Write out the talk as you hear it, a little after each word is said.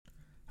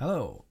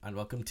Hello, and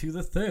welcome to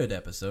the third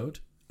episode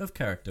of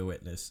Character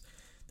Witness.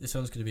 This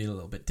one's going to be a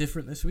little bit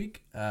different this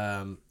week.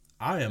 I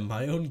am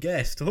my own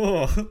guest.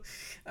 So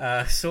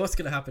what's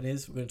going to happen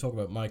is we're going to talk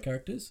about my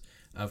characters.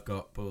 I've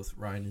got both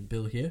Ryan and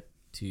Bill here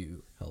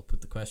to help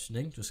with the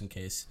questioning, just in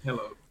case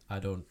I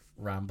don't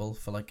ramble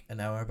for like an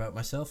hour about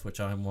myself, which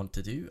I want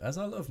to do, as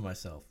I love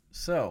myself.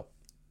 So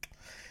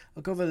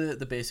I'll cover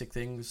the basic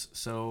things.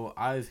 So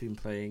I've been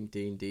playing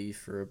D&D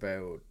for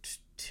about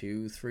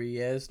 2-3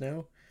 years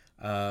now.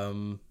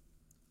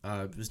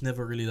 I was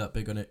never really that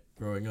big on it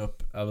growing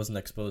up. I wasn't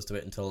exposed to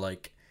it until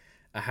like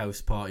a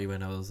house party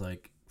when I was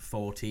like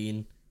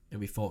 14, and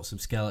we fought some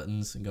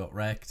skeletons and got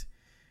wrecked,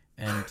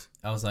 and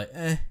I was like,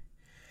 And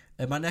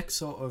my next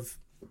sort of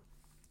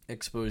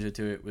exposure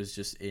to it was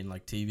just in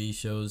like TV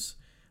shows.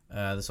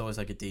 There's always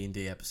like a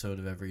D&D episode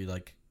of every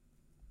like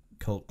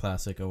cult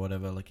classic or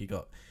whatever. Like you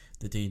got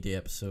the D&D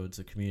episodes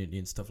of Community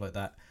and stuff like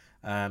that.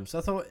 So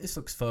I thought this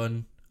looks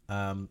fun.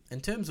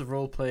 In terms of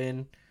role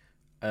playing,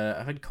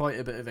 I had quite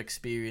a bit of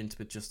experience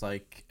with just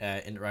like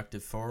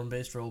interactive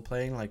forum-based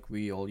role-playing, like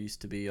we all used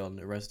to be on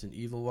the Resident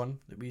Evil one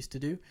that we used to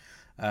do,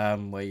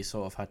 where you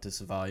sort of had to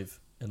survive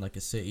in like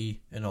a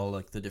city, and all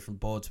like the different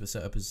boards were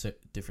set up as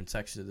different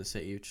sections of the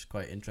city, which is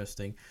quite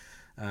interesting.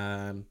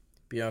 Do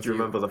you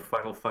remember the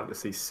Final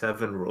Fantasy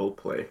VII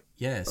roleplay?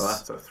 Yes. Oh,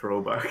 that's a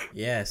throwback.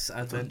 Yes,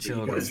 Advent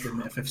Children. That's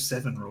from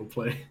FF7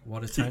 roleplay.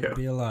 What a time to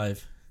be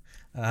alive.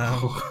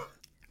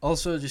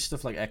 Also, just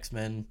stuff like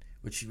X-Men,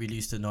 which really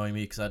used to annoy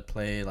me because I'd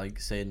play, like,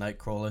 say,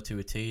 Nightcrawler to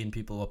a T, and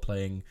people were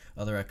playing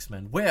other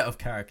X-Men way out of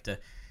character.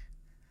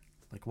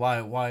 Like,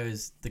 why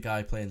is the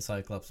guy playing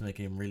Cyclops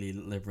making him really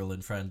liberal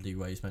and friendly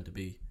where he's meant to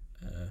be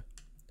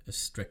a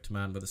strict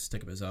man with a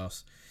stick up his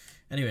arse?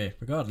 Anyway,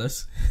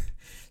 regardless,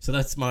 so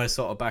that's my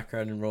sort of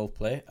background in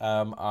roleplay.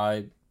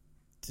 I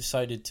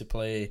decided to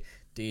play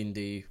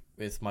D&D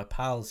with my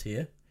pals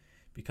here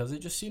because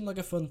it just seemed like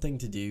a fun thing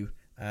to do.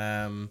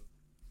 And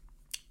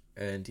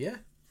yeah.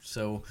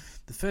 So,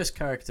 the first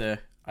character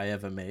I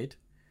ever made,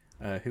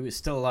 who is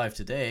still alive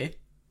today,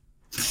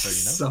 so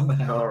you know,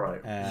 Somehow.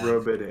 Alright,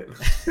 rub it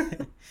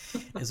in.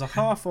 is a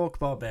half-orc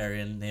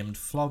barbarian named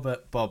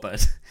Flobbert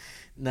Bobbert.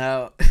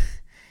 Now,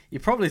 you're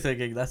probably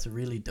thinking that's a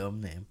really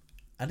dumb name,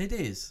 and it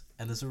is,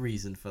 and there's a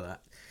reason for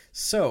that.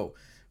 So,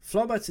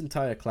 Flobbert's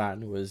entire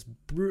clan was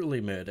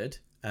brutally murdered.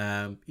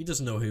 He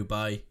doesn't know who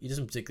by, he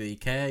doesn't particularly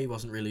care, he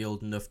wasn't really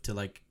old enough to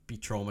like be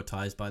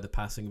traumatized by the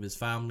passing of his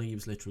family, he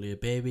was literally a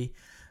baby.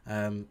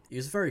 He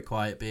was a very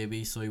quiet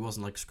baby, so he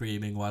wasn't like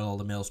screaming while all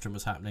the maelstrom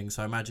was happening,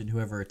 so I imagine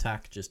whoever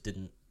attacked just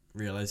didn't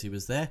realize he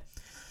was there.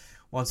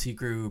 Once he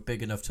grew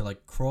big enough to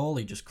like crawl,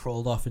 he just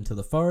crawled off into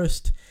the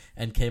forest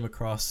and came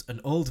across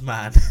an old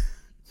man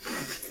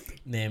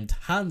named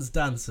Hans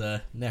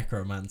Dancer,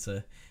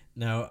 Necromancer.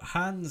 Now,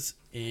 Hans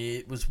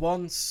was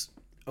once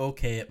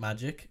okay at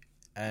magic,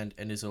 and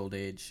in his old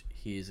age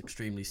he is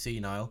extremely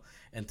senile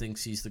and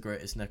thinks he's the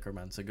greatest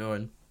necromancer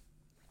going.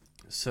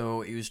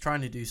 So he was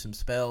trying to do some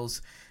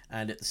spells,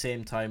 and at the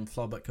same time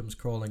Flobbert comes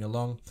crawling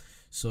along.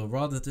 So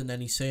rather than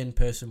any sane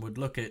person would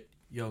look at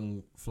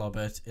young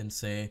Flobbert and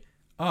say,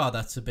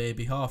 that's a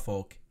baby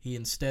half-orc, he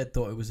instead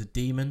thought it was a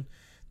demon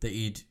that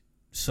he'd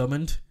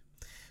summoned.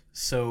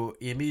 So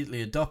he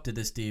immediately adopted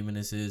this demon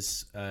as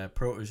his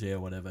protege or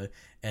whatever,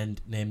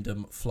 and named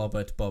him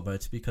Flobbert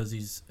Bobbert because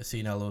he's a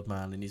senile old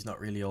man and he's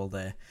not really all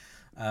there.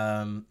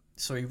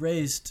 So he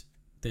raised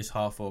this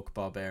half-orc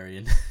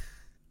barbarian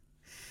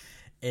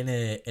in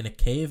a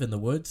cave in the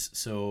woods.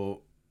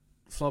 So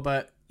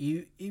Flobbert,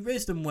 he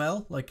raised him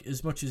well, like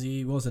as much as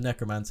he was a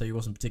necromancer, he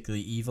wasn't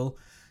particularly evil.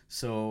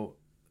 So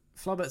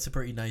Flobbert's a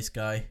pretty nice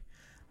guy.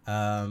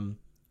 And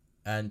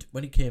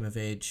when he came of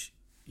age,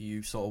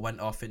 you sort of went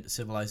off into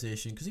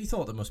civilization because he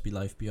thought there must be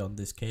life beyond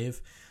this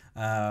cave.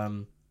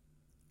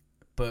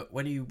 But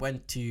when he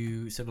went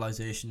to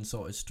civilization,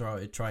 sort of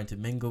started trying to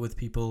mingle with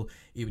people,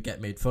 he would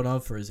get made fun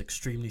of for his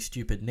extremely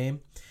stupid name.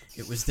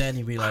 It was then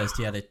he realized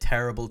he had a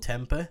terrible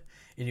temper,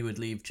 and he would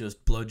leave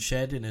just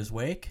bloodshed in his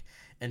wake.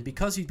 And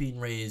because he'd been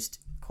raised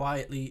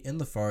quietly in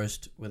the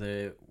forest with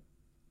a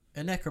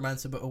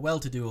necromancer, but a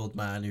well-to-do old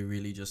man who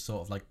really just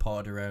sort of like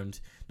pawed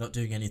around, not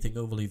doing anything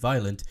overly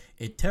violent,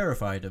 it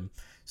terrified him.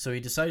 So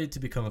he decided to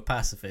become a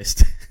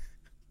pacifist.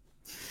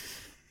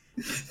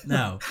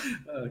 Now,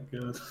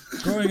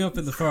 growing up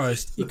in the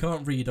forest, he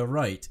can't read or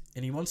write,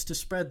 and he wants to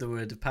spread the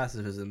word of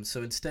pacifism.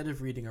 So instead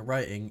of reading or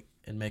writing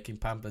and making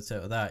pamphlets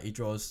out of that, he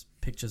draws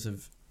pictures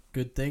of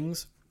good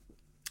things,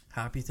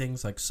 happy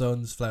things like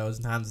suns, flowers,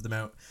 and hands them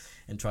out,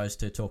 and tries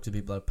to talk to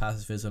people about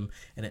pacifism,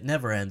 and it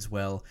never ends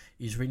well.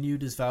 He's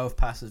renewed his vow of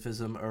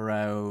pacifism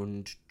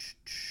around,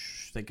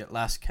 I think at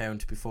last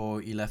count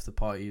before he left the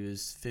party, he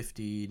was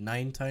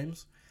 59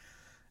 times.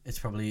 It's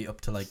probably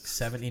up to like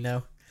 70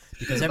 now.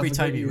 Because every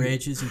time he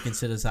rages, he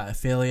considers that a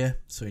failure,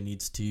 so he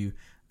needs to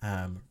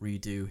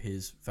redo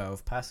his vow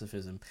of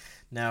pacifism.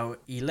 Now,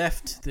 he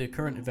left the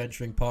current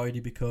adventuring party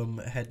to become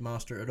a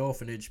headmaster at an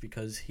orphanage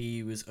because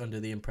he was under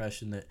the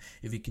impression that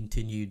if he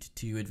continued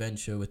to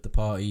adventure with the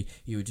party,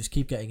 he would just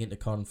keep getting into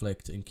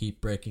conflict and keep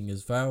breaking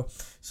his vow.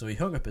 So he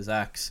hung up his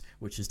axe,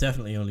 which is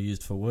definitely only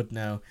used for wood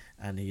now,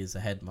 and he is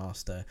a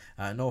headmaster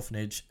at an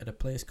orphanage at a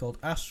place called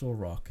Astral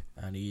Rock,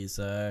 and he's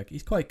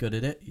quite good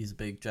at it. He's a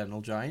big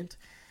gentle giant.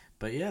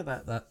 But yeah,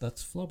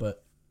 that's Flobbart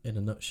in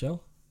a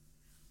nutshell.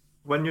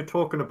 When you're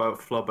talking about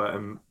Flobbart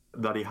and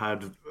that he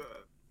had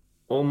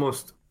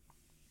almost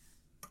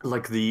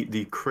like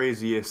the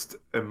craziest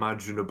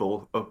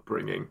imaginable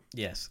upbringing.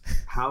 Yes.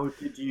 How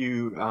did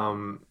you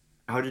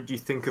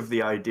think of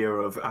the idea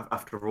of,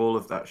 after all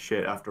of that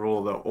shit, after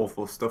all the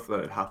awful stuff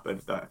that had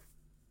happened, that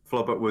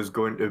Flobbart was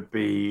going to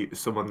be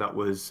someone that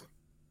was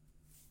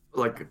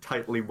like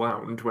tightly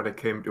wound when it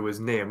came to his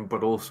name,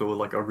 but also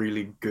like a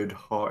really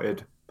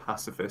good-hearted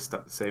pacifist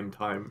at the same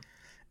time?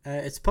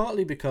 It's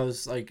partly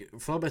because like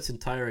Flobbart's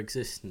entire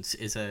existence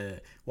is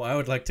what I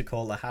would like to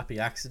call a happy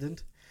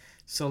accident.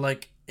 So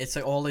like it's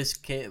like all his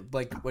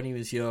like when he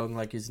was young,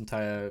 like his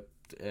entire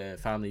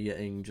family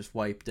getting just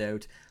wiped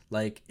out.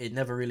 Like it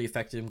never really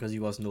affected him because he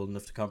wasn't old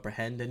enough to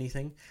comprehend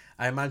anything.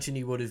 I imagine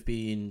he would have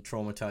been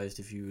traumatized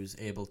if he was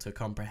able to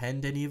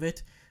comprehend any of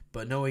it.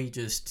 But no, he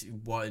just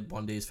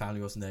one day his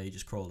family wasn't there. He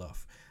just crawled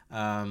off.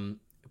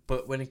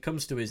 But when it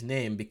comes to his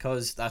name,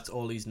 because that's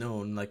all he's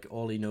known, like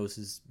all he knows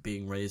is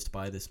being raised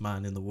by this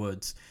man in the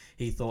woods,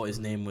 he thought his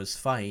name was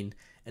fine.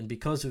 And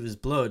because of his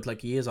blood,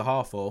 like he is a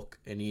half-orc,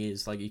 and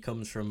he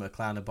comes from a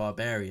clan of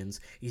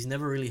barbarians, he's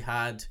never really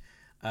had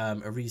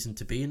a reason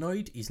to be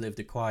annoyed. He's lived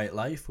a quiet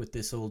life with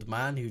this old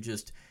man who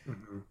just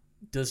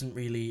doesn't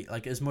really,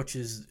 like, as much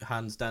as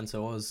Hans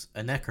Dancer was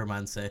a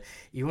necromancer,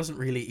 he wasn't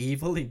really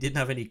evil. He didn't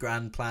have any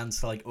grand plans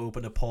to like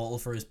open a portal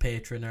for his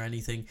patron or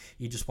anything.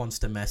 He just wants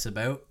to mess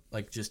about,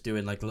 like just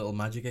doing like little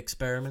magic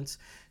experiments.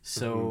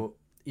 So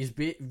he's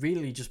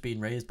really just been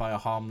raised by a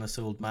harmless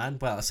old man.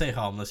 Well, I say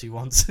harmless, he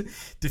once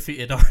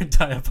defeated our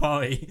entire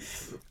party.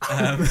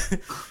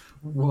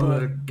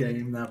 What a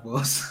game that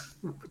was.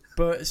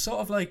 But sort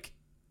of like,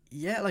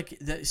 yeah, like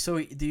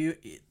so do you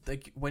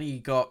like when he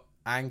got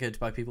angered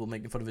by people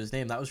making fun of his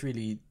name, that was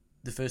really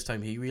the first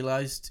time he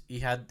realized he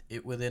had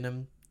it within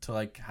him to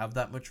like have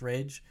that much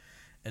rage,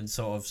 and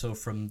sort of so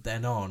from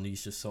then on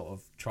he's just sort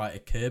of try to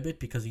curb it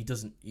because to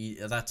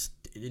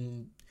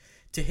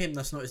him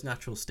that's not his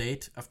natural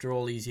state after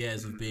all these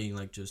years of being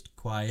like just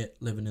quiet,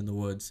 living in the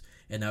woods,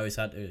 and now he's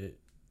had to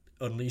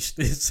unleash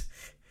this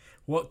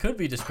what could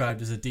be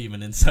described as a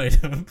demon inside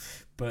him,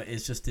 but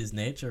it's just his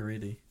nature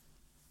really.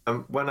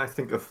 When I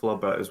think of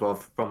Flobbart as well,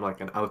 from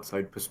like an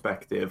outside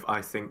perspective,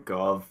 I think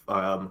of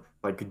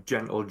like a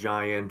gentle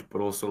giant,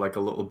 but also like a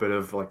little bit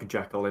of like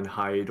Jekyll and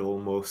Hyde,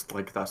 almost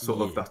like that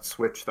sort of that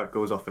switch that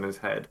goes off in his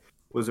head.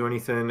 Was there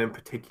anything in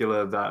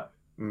particular that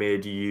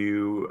made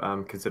you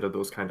consider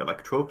those kind of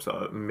like tropes,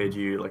 or made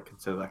you like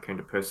consider that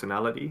kind of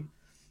personality?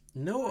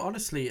 No,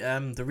 honestly,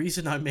 the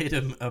reason I made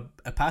him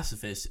a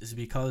pacifist is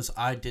because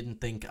I didn't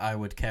think I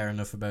would care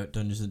enough about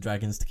Dungeons and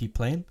Dragons to keep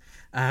playing.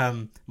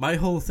 My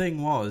whole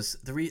thing was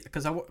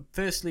because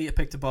firstly I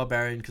picked a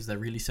barbarian because they're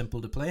really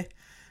simple to play.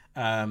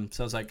 So I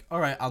was like, all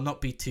right, I'll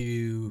not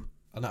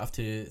have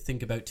to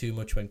think about too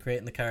much when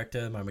creating the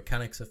character. My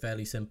mechanics are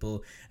fairly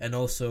simple, and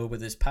also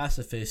with his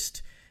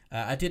pacifist,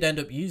 I did end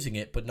up using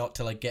it, but not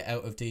to like get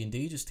out of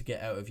D&D, just to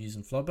get out of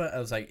using Flobbart. I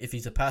was like, if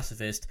he's a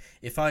pacifist,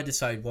 if I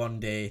decide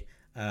one day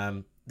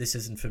this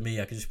isn't for me,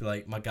 I can just be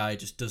like, my guy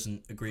just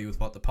doesn't agree with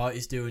what the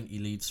party's doing, he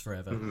leaves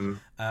forever.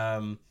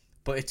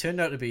 But it turned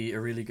out to be a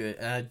really good,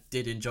 I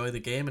did enjoy the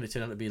game, and it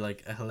turned out to be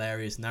like a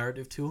hilarious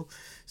narrative tool.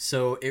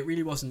 So it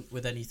really wasn't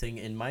with anything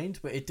in mind,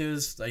 but it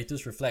does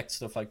reflect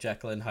stuff like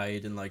Jekyll and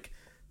Hyde, and like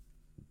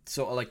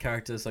sort of like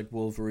characters like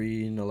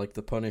Wolverine or like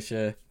the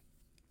Punisher,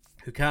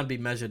 who can be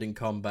measured in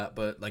combat,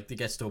 but like they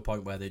get to a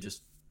point where they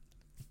just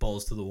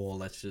balls to the wall,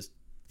 let's just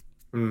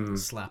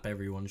slap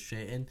everyone's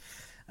shit in.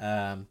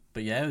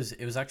 But yeah, it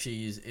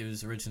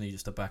was originally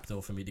just a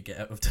backdoor for me to get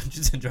out of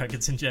Dungeons and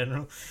Dragons in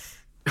general.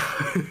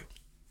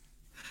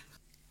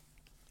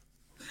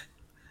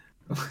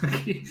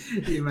 Can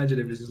you imagine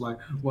if it's just like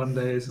one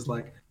day it's just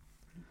like,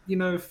 you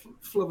know,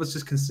 Flobbart's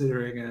just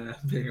considering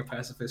being a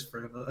pacifist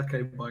forever.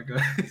 Okay, bye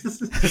guys.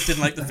 Didn't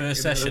like the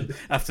first session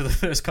after the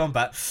first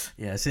combat.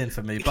 Yeah, it's in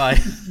for me. Bye.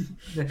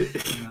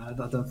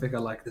 I don't think I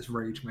like this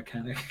rage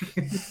mechanic.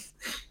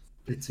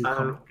 It's too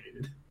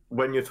complicated.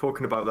 When you're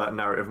talking about that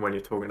narrative, when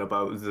you're talking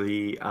about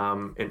the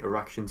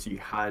interactions you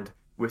had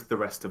with the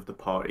rest of the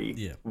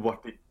party,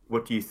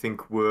 what do you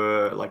think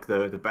were like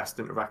the best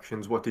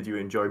interactions? What did you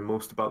enjoy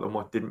most about them?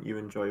 What didn't you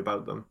enjoy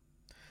about them?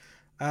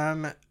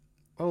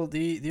 Well,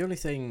 the only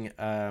thing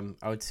I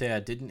would say I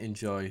didn't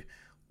enjoy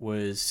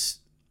was,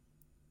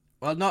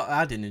 well, not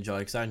I didn't enjoy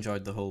because I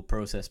enjoyed the whole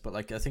process, but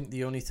like I think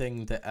the only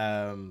thing that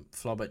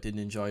Flobbart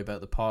didn't enjoy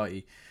about the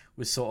party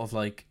was sort of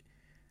like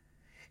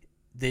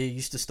they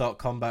used to start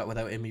combat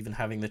without him even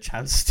having the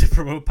chance to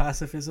promote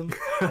pacifism.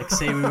 Like,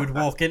 say we would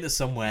walk into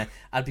somewhere,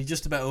 I'd be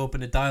just about to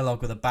open a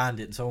dialogue with a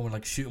bandit and someone would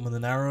like shoot him with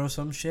an arrow or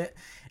some shit,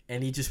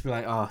 and he'd just be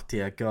like, oh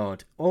dear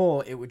god.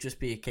 Or it would just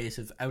be a case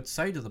of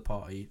outside of the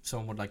party,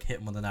 someone would like hit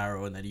him with an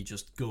arrow and then he'd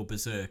just go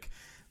berserk.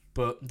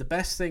 But the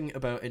best thing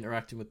about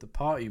interacting with the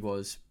party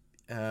was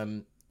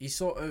he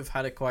sort of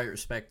had a quiet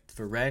respect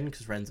for Ren,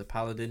 because Ren's a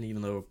paladin,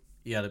 even though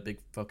he had a big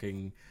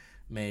fucking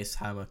mace,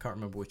 hammer, can't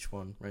remember which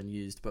one Ren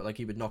used, but like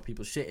he would knock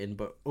people's shit in.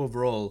 But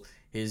overall,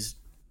 his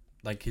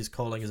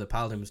calling as a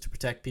paladin was to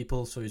protect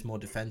people, so he's more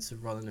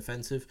defensive rather than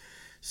offensive.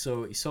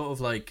 So he sort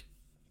of like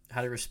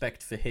had a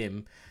respect for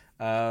him.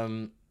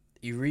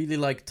 He really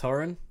liked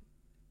Torren,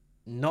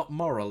 not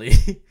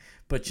morally,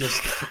 but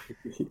just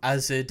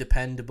as a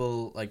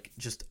dependable, like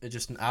just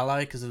an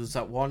ally, because there was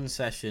that one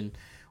session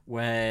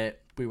where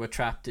we were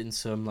trapped in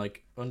some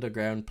like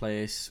underground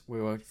place. We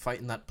were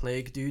fighting that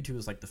plague dude who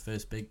was like the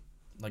first big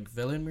like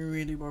villain we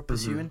really were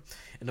pursuing,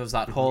 and there was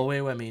that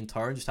hallway where me and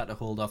Torren just had to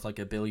hold off like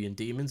a billion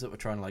demons that were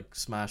trying to like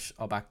smash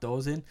our back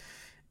doors in.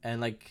 And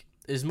like,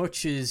 as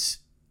much as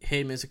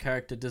him as a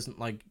character doesn't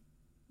like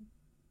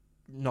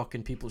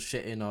knocking people's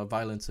shit in or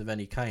violence of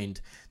any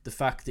kind, the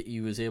fact that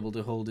he was able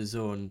to hold his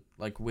own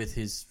like with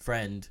his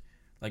friend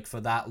like for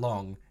that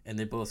long, and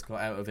they both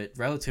got out of it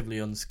relatively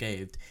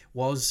unscathed,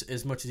 was,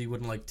 as much as he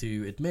wouldn't like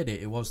to admit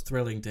it, it was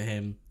thrilling to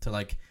him to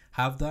like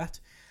have that.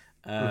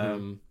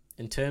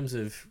 In terms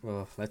of,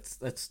 well,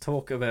 let's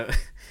talk about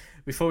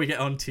before we get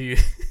on to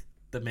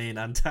the main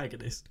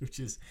antagonist, which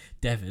is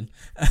Devin.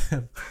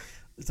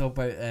 Let's talk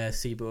about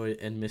Sibo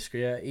and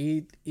Miscria.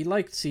 He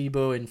liked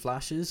Sibo in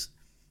flashes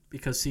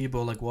because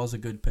Sibo like was a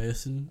good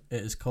person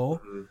at his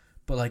core,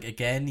 but like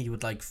again he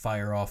would like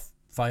fire off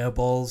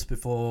fireballs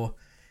before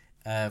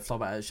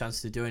Flobert had a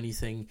chance to do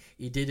anything.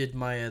 He did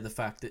admire the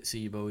fact that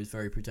Sibo is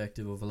very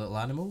protective over little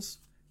animals,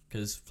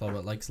 because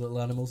Flobert likes little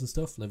animals and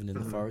stuff living in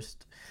the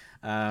forest.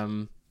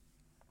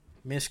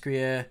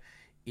 Miscria,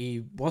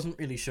 he wasn't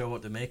really sure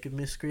what to make of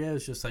Miscria. It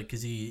was just like,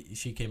 because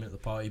she came into the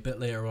party a bit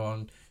later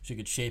on, she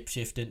could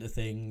shapeshift into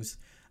things,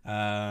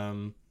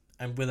 and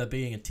with her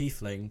being a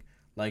tiefling,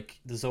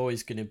 like there's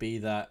always going to be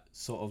that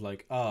sort of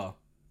like, oh,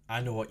 I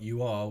know what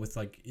you are, with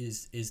like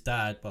his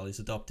dad, well, his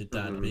adopted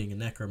dad being a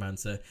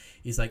necromancer.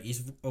 He's like,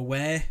 he's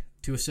aware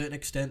to a certain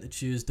extent that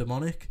she was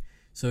demonic,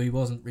 so he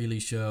wasn't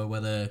really sure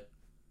whether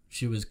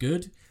she was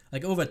good.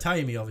 Like over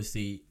time, he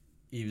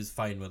was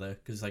fine with her,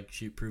 because like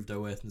she proved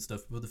her worth and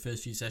stuff. But the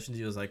first few sessions,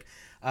 he was like,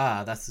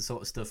 that's the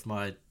sort of stuff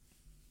my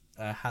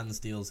hands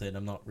deals in.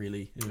 I'm not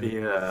really, you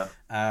know.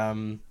 Yeah.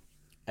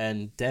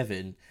 And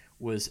Devin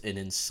was an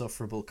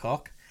insufferable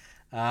cock.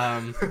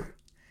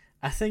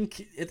 I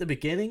think at the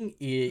beginning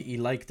he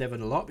liked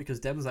Devin a lot, because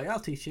Devin's like, I'll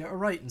teach you how to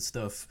write and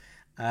stuff.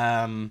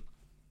 And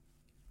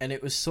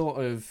it was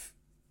sort of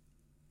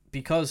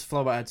because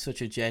Flobert had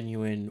such a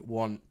genuine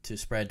want to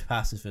spread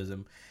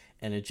pacifism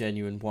and a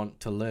genuine want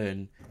to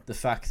learn, the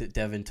fact that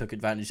Devin took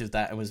advantage of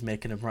that and was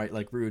making him write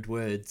like rude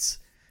words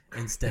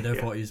instead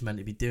of what he was meant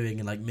to be doing,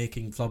 and like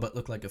making Flobert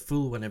look like a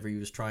fool whenever he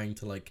was trying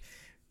to like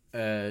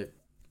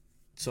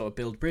sort of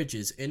build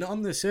bridges. And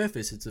on the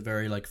surface it's a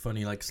very like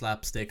funny like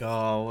slapstick,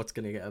 oh what's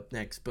gonna get up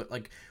next, but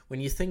like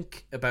when you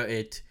think about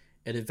it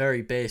at a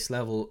very base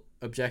level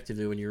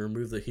objectively, when you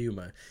remove the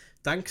humor,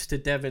 thanks to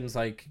Devin's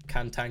like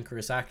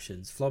cantankerous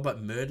actions,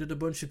 Flobert murdered a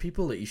bunch of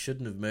people that he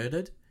shouldn't have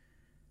murdered.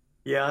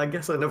 Yeah, I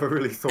guess I never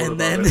really thought and about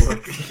then, it.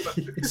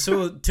 Like...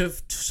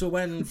 so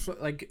when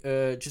like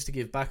just to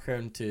give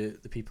background to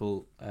the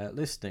people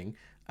listening,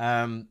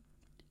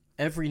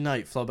 every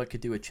night Flobert could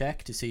do a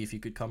check to see if he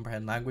could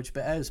comprehend language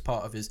better as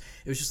part of his.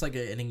 It was just like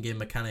an in-game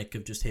mechanic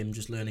of just him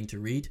just learning to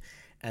read,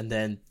 and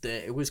then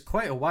it was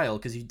quite a while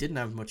because he didn't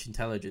have much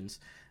intelligence.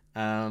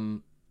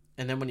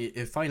 And then when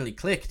it finally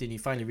clicked and he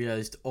finally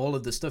realised all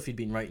of the stuff he'd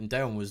been writing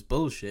down was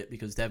bullshit,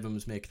 because Devin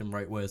was making him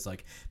write words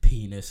like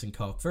penis and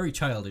cock. Very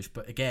childish,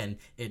 but again,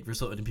 it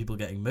resulted in people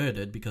getting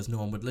murdered because no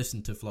one would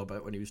listen to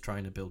Flobert when he was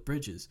trying to build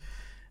bridges.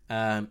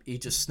 He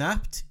just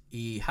snapped.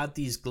 He had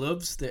these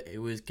gloves that it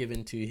was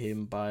given to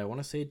him by, I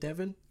want to say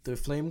Devin, the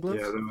flame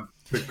gloves. Yeah,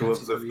 the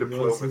gloves of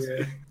diplomacy.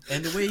 Yeah.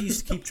 And the way he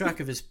used to keep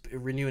track of his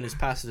renewing his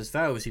pacifist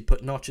vows, he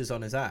put notches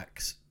on his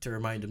axe to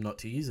remind him not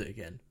to use it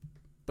again.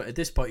 But at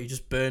this point, he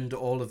just burned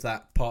all of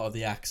that part of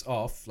the axe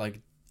off, like,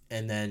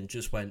 and then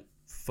just went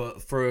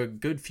for a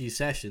good few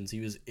sessions. He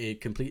was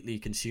completely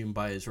consumed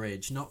by his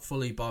rage, not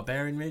fully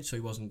barbarian rage, so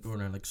he wasn't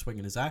going around like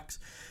swinging his axe.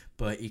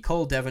 But he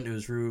called Devin to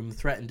his room,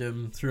 threatened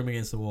him, threw him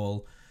against the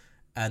wall,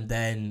 and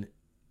then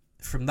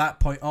from that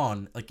point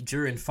on, like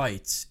during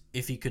fights,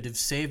 if he could have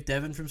saved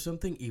Devin from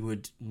something, he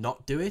would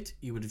not do it.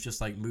 He would have just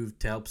like moved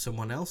to help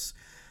someone else.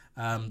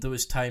 There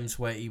was times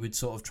where he would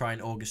sort of try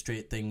and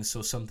orchestrate things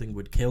so something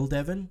would kill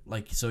Devin.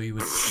 Like, so he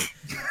would,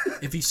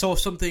 if he saw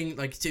something,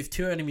 like if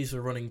two enemies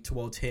were running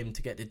towards him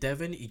to get to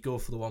Devin, he'd go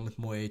for the one with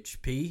more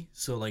HP.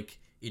 So like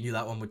he knew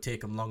that one would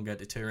take him longer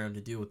to turn around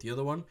and deal with the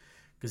other one,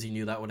 because he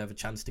knew that would have a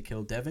chance to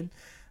kill Devin.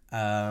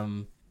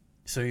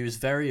 So he was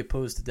very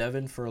opposed to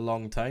Devin for a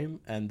long time,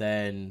 and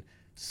then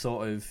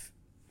sort of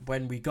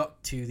when we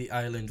got to the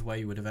island where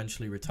he would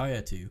eventually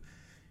retire to,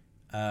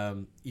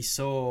 he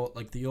saw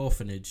like the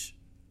orphanage,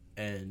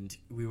 and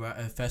we were at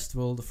a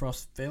festival, the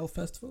Frostvale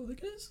Festival, I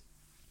think it is.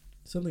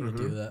 Something to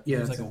do with that. Yeah,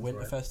 it was like a sounds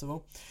winter right.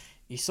 festival.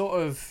 He sort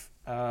of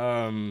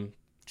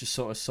just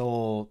sort of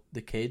saw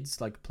the kids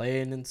like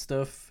playing and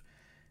stuff,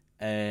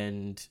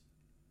 and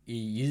he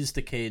used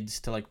the kids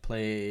to like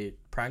play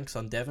pranks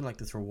on Devon, like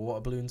to throw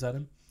water balloons at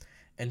him,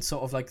 and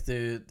sort of like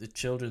the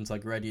children's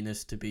like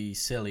readiness to be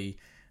silly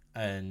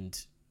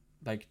and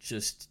like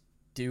just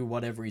do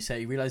whatever he said.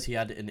 He realized he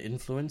had an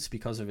influence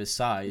because of his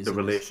size, The and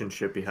his-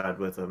 relationship he had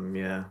with him,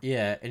 yeah.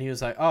 yeah, and he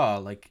was like, oh,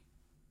 like,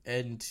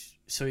 and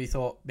so he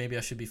thought maybe I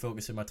should be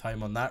focusing my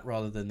time on that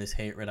rather than this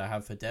hatred I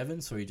have for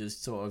Devon. So he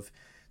just sort of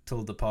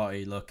told the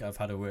party, look, I've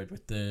had a word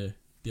with the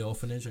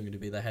orphanage. I'm going to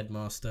be the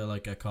headmaster.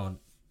 Like, I can't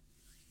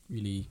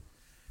really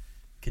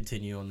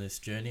continue on this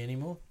journey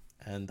anymore.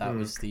 And that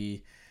was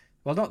the,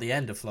 well, not the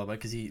end of Flubber,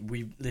 because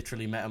we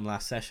literally met him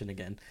last session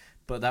again.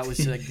 But that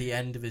was like the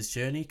end of his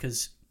journey,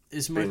 because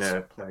as much, Being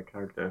a player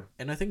character.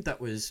 and I think that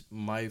was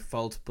my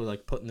fault for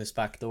like putting this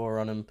back door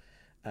on him.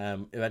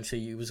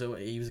 Eventually, he was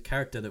a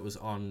character that was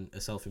on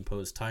a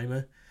self-imposed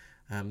timer,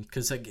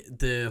 because like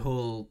the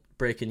whole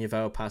breaking your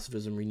vow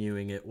pacifism,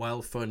 renewing it,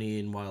 while funny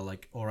and while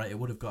like all right, it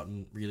would have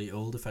gotten really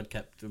old if I'd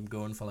kept him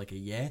going for like a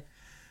year.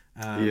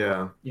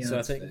 Yeah. Yeah, so I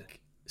that's think fair.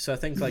 so I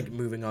think like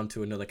moving on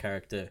to another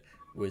character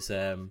was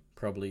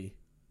probably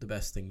the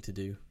best thing to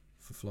do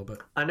for Flubber.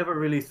 I never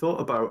really thought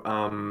about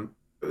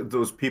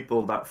those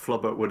people that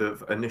Flubber would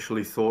have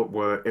initially thought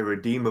were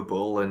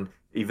irredeemable, and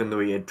even though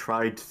he had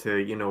tried to,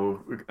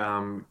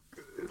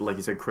 like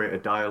you said, create a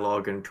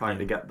dialogue and trying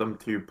to get them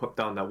to put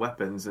down their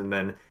weapons, and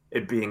then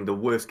it being the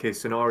worst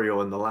case scenario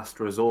and the last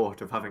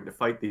resort of having to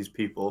fight these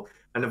people,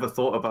 I never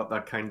thought about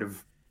that kind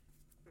of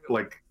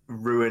like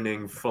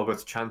ruining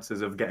Flubber's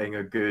chances of getting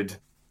a good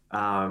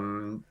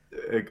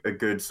a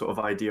good sort of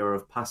idea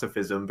of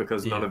pacifism,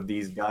 because none Yeah. of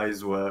these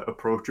guys were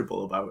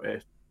approachable about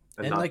it,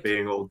 and And, that like-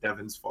 being all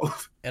Devon's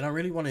fault. And I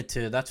really wanted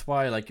to. That's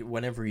why, like,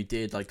 whenever he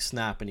did like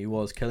snap and he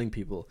was killing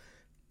people,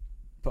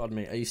 pardon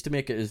me, I used to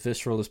make it as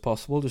visceral as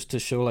possible, just to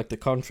show like the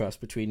contrast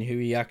between who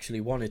he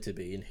actually wanted to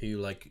be and who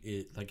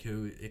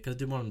who, because I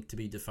didn't want him to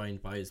be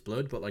defined by his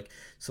blood. But like,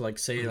 so like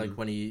say like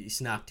when he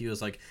snapped, he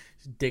was like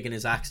digging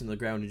his axe into the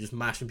ground and just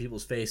mashing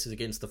people's faces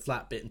against the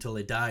flat bit until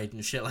they died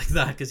and shit like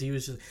that. Because he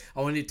was just,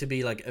 I wanted it to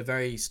be like a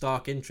very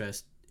stark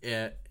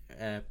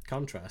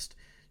contrast,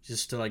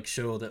 just to like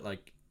show that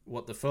like,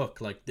 what the fuck,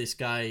 like this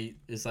guy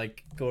is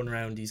like going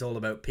around, he's all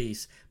about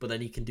peace, but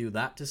then he can do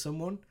that to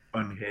someone.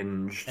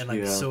 Unhinged. And like,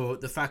 yeah. so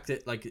the fact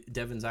that like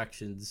Devon's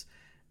actions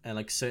and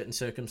like certain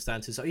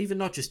circumstances, or even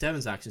not just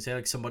Devon's actions, say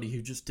like somebody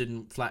who just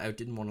flat out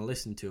didn't want to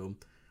listen to him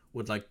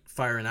would like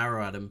fire an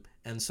arrow at him,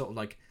 and sort of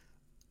like,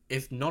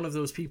 if none of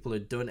those people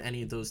had done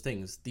any of those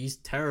things, these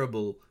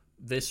terrible,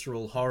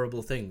 visceral,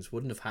 horrible things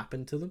wouldn't have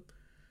happened to them.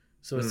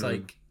 So it's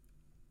like,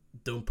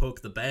 don't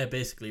poke the bear,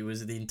 basically,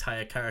 was the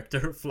entire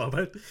character of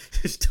Flubber.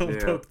 Just don't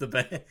poke the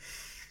bear.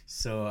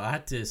 So I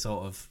had to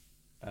sort of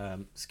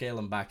scale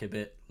him back a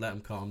bit, let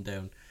him calm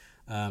down.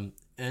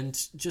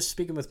 And just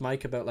speaking with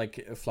Mike about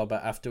like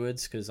Flubber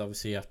afterwards, because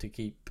obviously you have to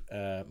keep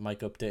Mike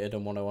updated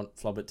on what I want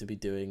Flubber to be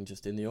doing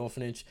just in the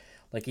orphanage.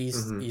 Like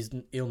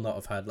he'll not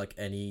have had like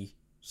any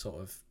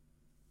sort of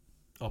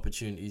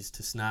opportunities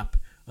to snap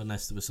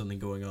unless there was something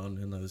going on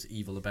and there was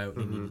evil about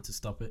and he needed to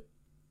stop it.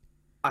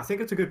 I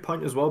think it's a good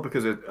point as well,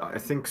 because I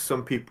think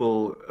some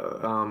people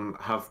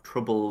have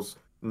troubles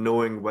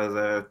knowing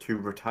whether to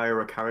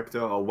retire a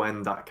character or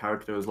when that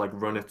character has like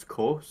run its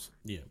course.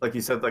 Yeah. Like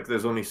you said, like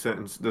there's only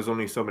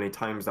so many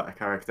times that a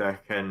character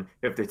can,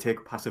 if they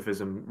take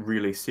pacifism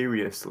really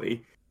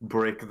seriously,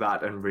 break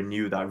that and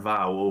renew that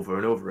vow over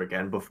and over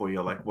again before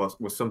you're like, well,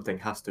 something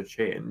has to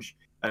change.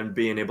 And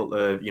being able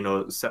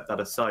to, set that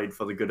aside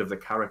for the good of the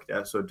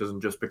character, so it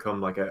doesn't just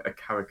become like a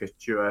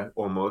caricature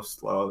almost,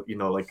 or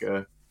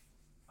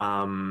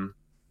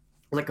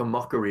like a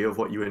mockery of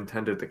what you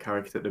intended the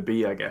character to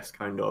be, I guess,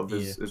 kind of,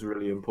 is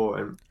really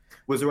important.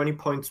 Was there any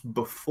points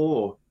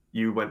before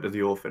you went to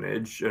the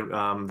orphanage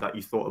that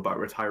you thought about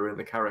retiring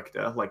the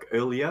character, like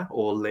earlier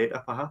or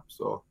later, perhaps?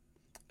 Or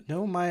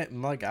No,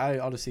 I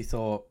honestly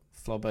thought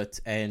Flubber's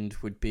end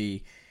would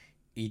be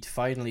he'd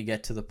finally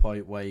get to the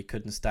point where he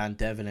couldn't stand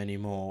Devon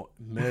anymore,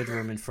 murder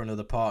him in front of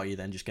the party,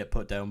 then just get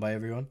put down by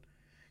everyone.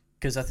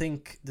 Because I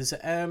think there's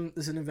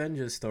an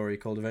Avengers story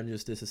called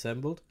Avengers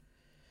Disassembled,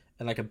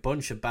 and like a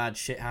bunch of bad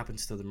shit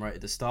happens to them right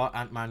at the start.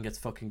 Ant-Man gets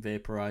fucking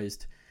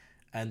vaporized,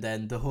 and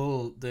then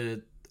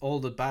all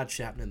the bad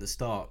shit happening at the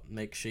start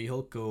makes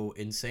She-Hulk go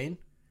insane,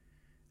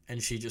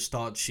 and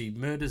she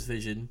murders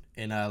Vision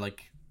in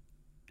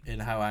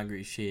how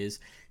angry she is.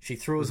 She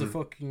throws a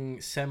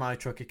fucking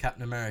semi-truck at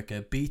Captain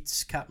America,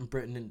 beats Captain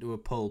Britain into a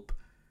pulp,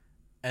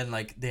 and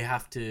like they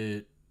have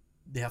to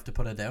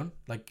put her down.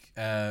 Like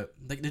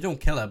they don't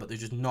kill her, but they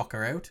just knock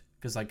her out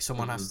because like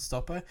someone has to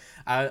stop her.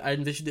 I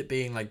envisioned it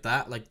being like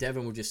that. Like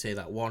Devon would just say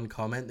that one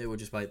comment. They would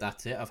just be like,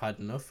 "That's it. I've had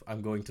enough.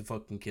 I'm going to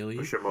fucking kill you."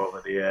 push him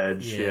over the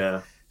edge,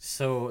 yeah.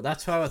 So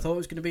that's how I thought it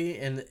was going to be,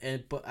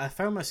 but I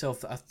found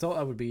myself, I thought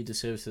I would be a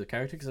disservice to the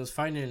character because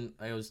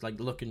I was like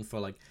looking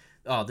for like,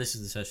 oh, this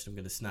is the session I'm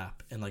going to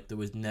snap, and like there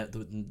was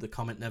the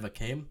comment never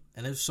came,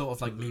 and it was sort of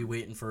like me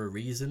waiting for a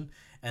reason,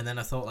 and then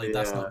I thought like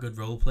that's not good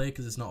roleplay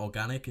because it's not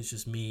organic, it's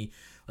just me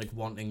like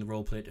wanting the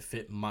roleplay to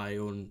fit my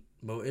own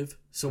motive.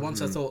 So once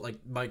I thought like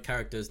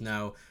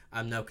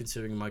I'm now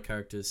considering my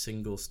character's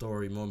single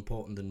story more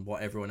important than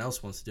what everyone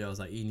else wants to do, I was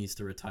like, he needs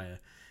to retire,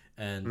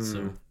 and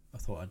so I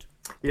thought I'd.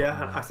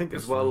 Yeah, I think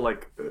as well,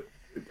 like,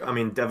 I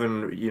mean,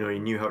 Devon, he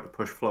knew how to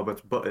push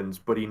Flobbert's buttons,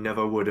 but he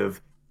never would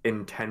have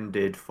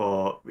intended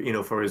for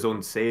his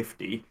own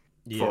safety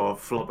for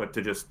Flobbert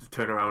to just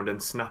turn around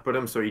and snap at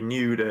him. So he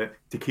knew to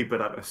keep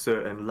it at a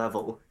certain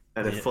level.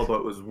 And if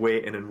Flobbert was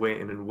waiting and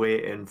waiting and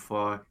waiting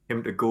for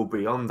him to go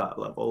beyond that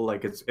level,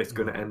 like it's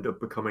going to end up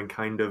becoming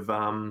kind of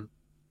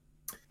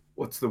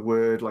what's the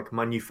word, like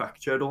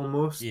manufactured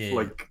almost,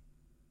 like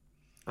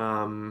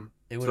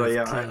It would so have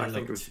yeah, clearly I think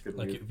looked it was a good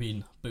like move. it'd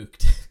been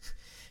booked.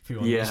 If you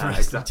want to use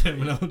wrestling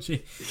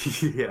terminology.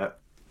 Yeah,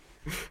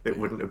 it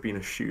wouldn't have been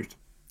a shoot.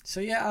 So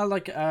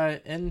yeah,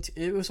 and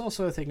it was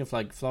also a thing of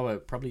like Flower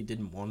probably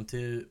didn't want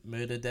to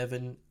murder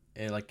Devon,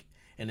 like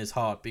in his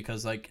heart,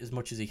 because like as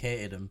much as he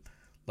hated him,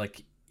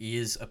 like he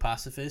is a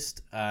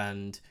pacifist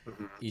and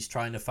he's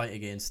trying to fight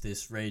against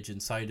this rage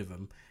inside of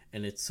him,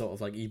 and it's sort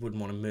of like he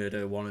wouldn't want to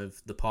murder one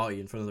of the party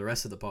in front of the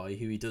rest of the party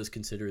who he does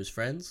consider his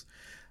friends.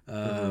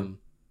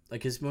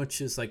 Like as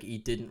much as like he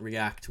didn't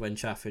react when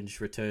Chaffinch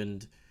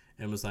returned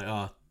and was like,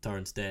 "Oh,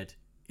 Torrent's dead."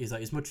 He's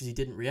like, as much as he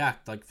didn't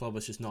react, like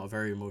Flobber's just not a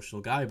very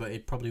emotional guy, but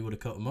it probably would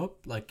have cut him up.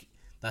 Like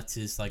that's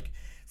his like,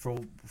 for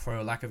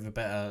lack of a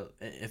better,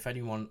 if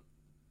anyone,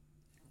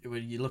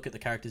 when you look at the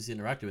characters he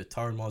interacted with,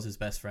 Torrent was his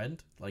best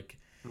friend. Like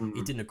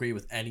he didn't agree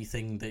with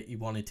anything that he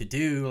wanted to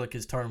do. Like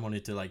his Torrent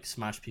wanted to like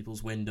smash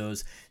people's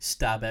windows,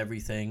 stab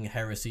everything.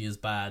 Heresy is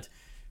bad,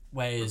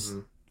 whereas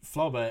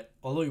Flobber,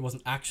 although he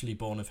wasn't actually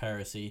born of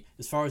heresy,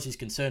 as far as he's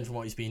concerned from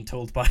what he's being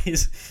told by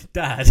his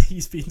dad,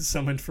 he's been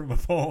summoned from a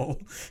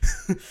fall.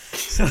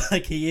 So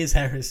like he is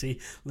heresy,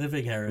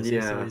 living heresy.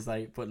 Yeah. So he's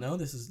like, but no,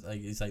 this is like,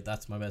 he's like,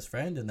 that's my best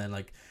friend. And then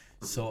like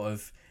sort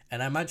of,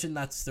 and I imagine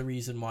that's the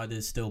reason why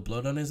there's still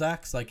blood on his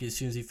axe. Like as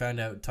soon as he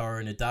found out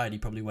Torrent had died, he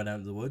probably went out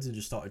in the woods and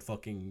just started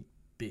fucking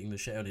beating the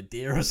shit out of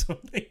deer or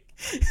something.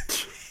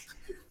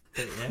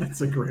 But, yeah.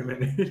 It's a grim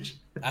image.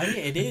 I mean,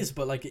 it is,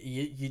 but like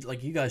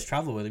you guys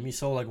travel with him, you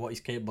saw like what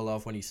he's capable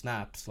of when he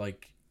snaps.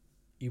 Like,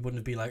 you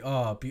wouldn't be like,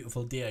 "Oh,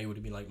 beautiful deer." You would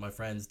have been like, "My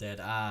friend's dead."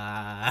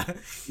 Ah.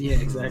 Yeah,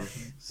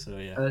 exactly. So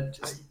yeah.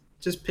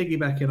 Just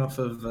piggybacking off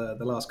of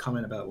the last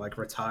comment about like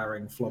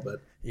retiring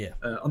Flobbert. Yeah.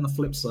 On the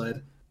flip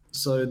side,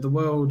 so the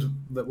world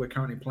that we're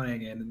currently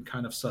playing in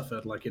kind of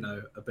suffered like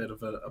a bit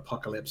of an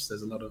apocalypse.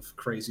 There's a lot of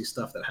crazy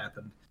stuff that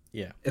happened.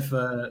 Yeah. If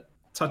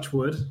touch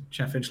wood,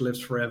 Chaffinch lives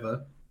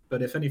forever.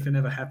 But if anything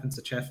ever happens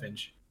to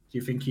Chaffinch, do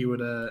you think you would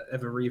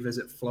ever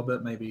revisit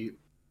Flobbert, maybe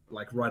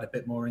like write a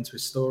bit more into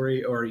his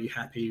story, or are you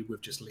happy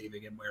with just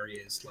leaving him where he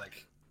is?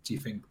 Like, do you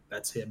think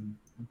that's him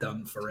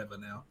done forever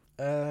now?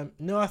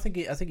 No, I think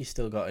he's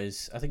still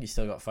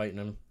got fighting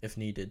him if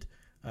needed.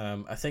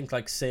 I think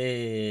like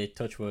say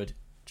Touchwood,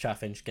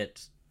 Chaffinch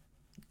gets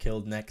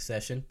killed next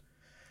session.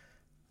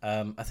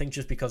 I think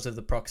just because of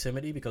the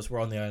proximity, because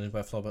we're on the island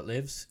where Flobbert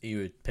lives, he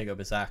would pick up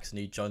his axe and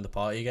he'd join the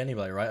party again. He'd be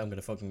like, right, I'm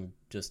gonna fucking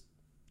just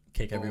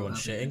kick everyone's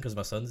shit in because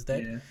my son's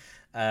dead.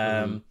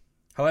 Yeah.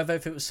 However,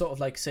 if it was sort of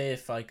like, say,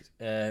 if like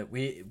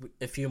we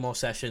a few more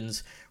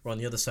sessions, we're on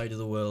the other side of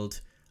the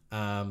world,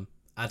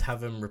 I'd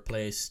have him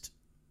replaced.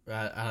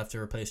 I'd have to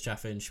replace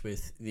Chaffinch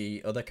with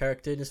the other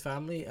character in his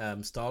family,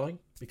 Starling,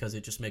 because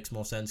it just makes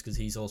more sense because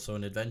he's also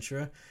an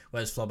adventurer,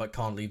 whereas Flobbert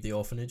can't leave the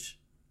orphanage.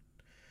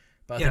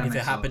 But I think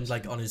if it happened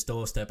like on his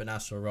doorstep in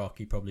Astral Rock,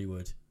 he probably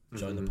would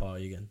join the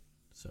party again.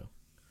 So.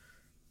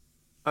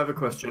 I have a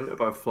question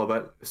about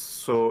Flobbert.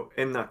 So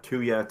in that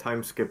 2-year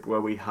time skip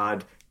where we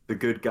had the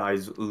good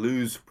guys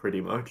lose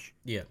pretty much,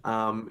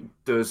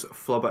 does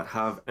Flobbert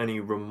have any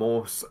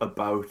remorse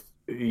about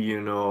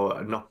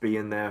not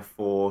being there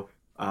for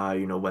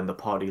when the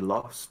party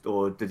lost,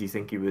 or did he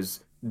think he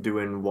was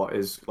doing what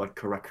his like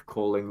correct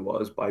calling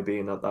was by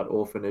being at that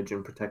orphanage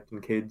and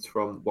protecting kids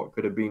from what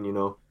could have been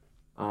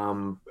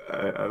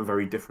a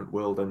very different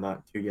world in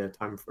that 2-year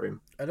time frame?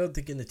 I don't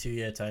think in the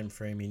 2-year time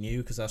frame he knew,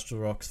 because Astral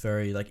Rock's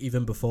very like,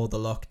 even before the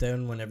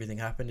lockdown when everything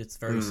happened, it's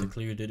very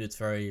secluded, it's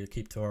very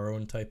keep to our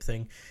own type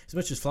thing, as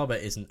much as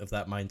Flobbert isn't of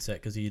that mindset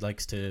because he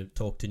likes to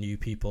talk to new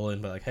people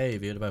and be like, hey,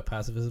 have you heard about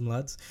pacifism,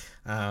 lads?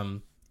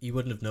 He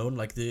wouldn't have known.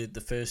 Like the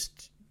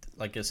first,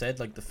 like I said,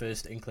 like the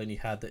first inkling he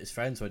had that his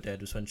friends were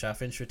dead was when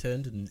Chaffinch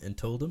returned and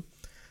told him.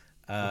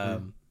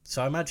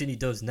 So I imagine he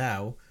does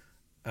now,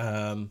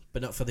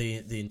 but not for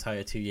the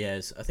entire 2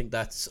 years. I think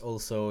that's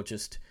also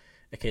just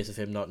a case of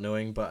him not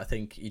knowing, but I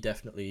think he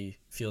definitely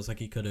feels like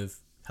he could have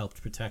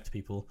helped protect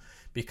people,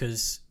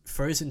 because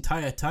for his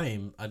entire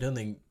time, I don't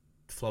think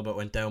Flobbert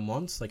went down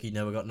once. Like, he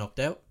never got knocked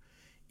out.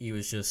 He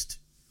was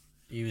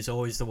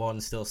always the one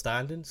still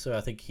standing, so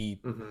I think he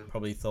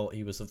probably thought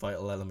he was a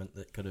vital element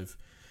that could have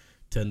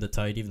turned the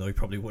tide, even though he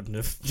probably wouldn't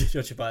have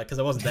judged by it because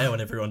I wasn't there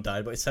when everyone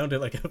died, but it sounded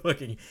like a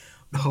fucking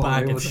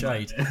bag it of was a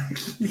shite.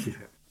 Yeah.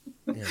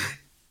 Yeah.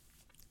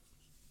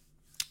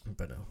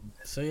 But no.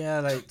 So yeah,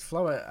 like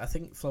Flubber, I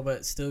think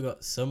Flubber still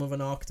got some of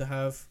an arc to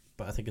have,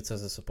 but I think it's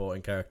as a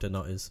supporting character,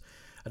 not as.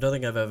 I don't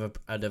think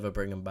I'd ever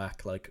bring him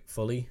back like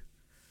fully.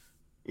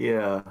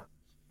 Yeah,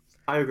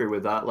 I agree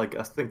with that. Like,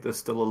 I think there's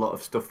still a lot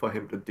of stuff for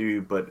him to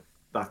do, but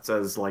that's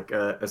as like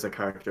as a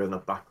character in the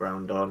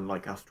background on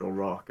like Astral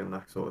Rock and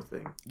that sort of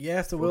thing. Yeah,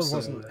 if the world Also,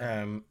 wasn't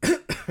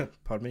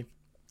pardon me,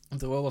 if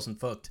the world wasn't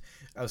fucked,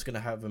 I was gonna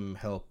have him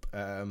help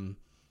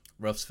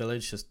Ruff's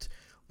village, just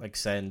like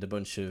send a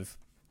bunch of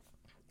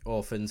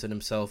orphans and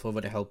himself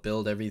over to help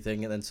build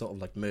everything, and then sort of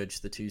like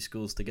merge the two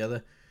schools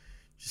together.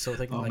 Just sort of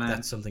thinking like man.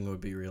 that's something that would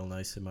be real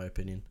nice in my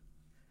opinion.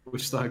 We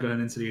start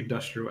going into the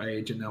industrial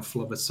age, and now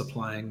Flubber's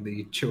supplying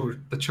the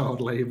child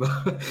labor.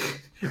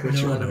 We're No,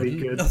 trying to be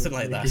good. nothing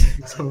like that.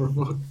 It's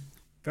horrible.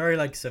 Very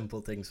like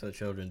simple things for the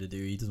children to do.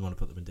 He doesn't want to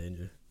put them in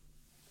danger.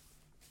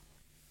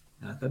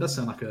 Yeah, that does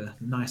sound like a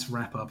nice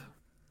wrap up.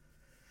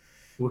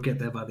 We'll get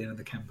there by the end of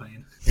the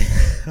campaign.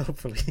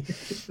 Hopefully.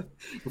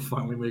 We'll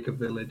finally make a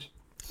village.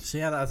 So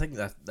yeah, I think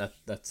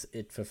that's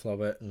it for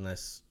Flubber,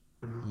 unless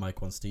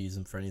Mike wants to use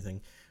him for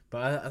anything.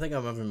 But I think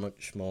I'm having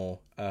much more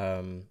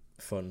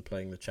fun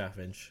playing the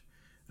Chaffinch.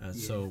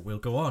 So we'll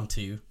go on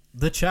to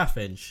the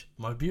Chaffinch,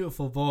 my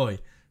beautiful boy.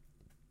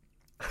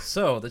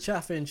 So the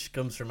Chaffinch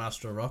comes from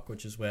Astral Rock,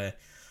 which is where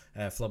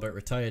Flubber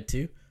retired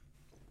to.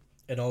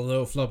 And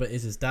although Flubber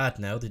is his dad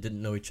now, they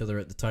didn't know each other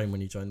at the time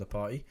when he joined the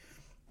party.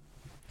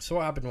 So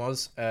what happened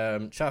was,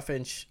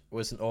 Chaffinch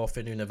was an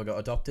orphan who never got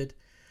adopted.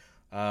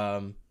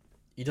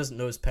 He doesn't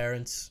know his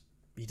parents.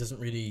 He doesn't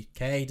really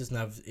care.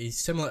 He's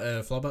similar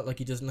to Flubber. Like,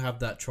 he doesn't have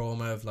that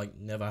trauma of like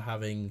never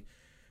having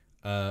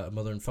a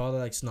mother and father.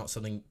 Like, it's not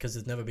something because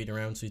he's never been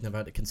around, so he's never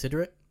had to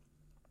consider it.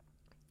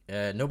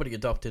 Nobody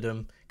adopted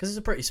him because it's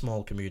a pretty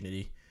small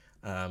community,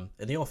 and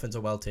the orphans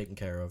are well taken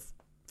care of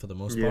for the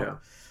most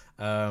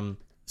part.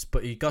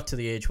 But he got to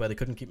the age where they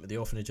couldn't keep him at the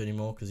orphanage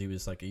anymore because he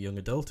was like a young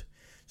adult.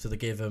 So they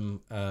gave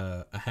him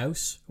a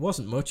house. It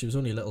wasn't much. It was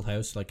only a little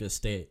house, like a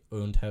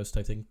state-owned house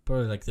type thing.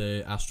 Probably like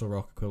the Astral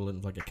Rock equivalent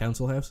of like a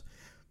council house.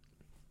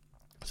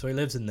 So he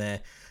lives in there.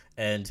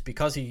 And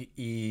because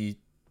he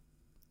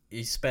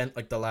spent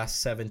like the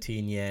last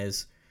 17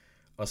 years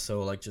or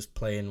so like just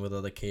playing with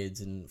other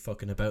kids and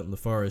fucking about in the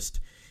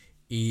forest,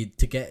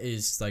 to get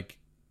his like...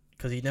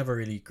 Because he never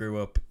really grew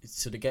up,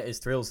 so to get his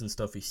thrills and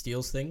stuff, he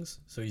steals things.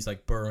 So he's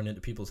like burrowing into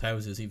people's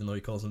houses, even though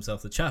he calls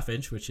himself the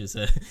Chaffinch, which is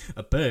a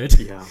bird.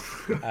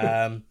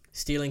 Yeah.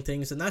 Stealing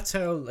things, and that's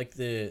how like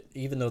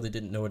even though they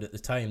didn't know it at the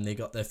time, they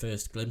got their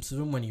first glimpse of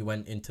him when you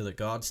went into the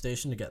guard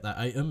station to get that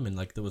item, and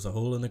like there was a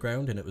hole in the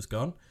ground and it was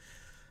gone.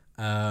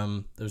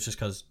 It was just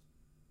because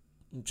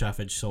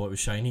Chaffinch saw it was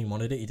shiny and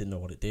wanted it. He didn't know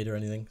what it did or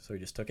anything, so he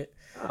just took it.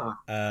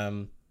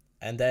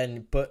 And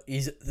then, but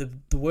he's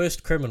the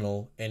worst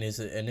criminal in his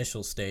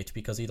initial state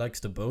because he likes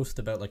to boast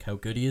about like how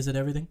good he is at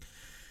everything.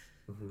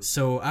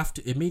 So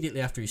immediately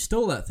after he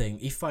stole that thing,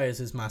 he fires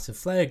his massive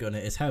flare gun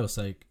at his house,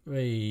 like,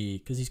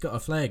 because he's got a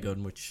flare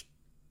gun which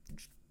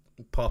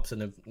pops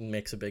and it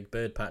makes a big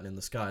bird pattern in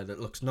the sky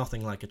that looks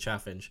nothing like a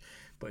Chaffinch,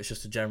 but it's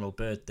just a general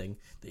bird thing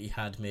that he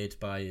had made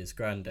by his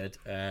granddad,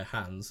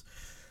 Hans,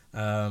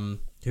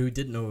 who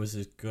didn't know it was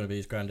going to be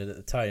his granddad at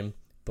the time,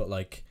 but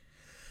like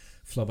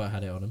Flubber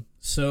had it on him.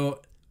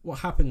 So what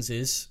happens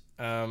is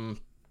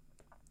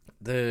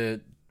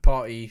the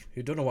party,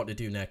 who don't know what to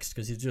do next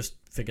because you've just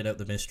figured out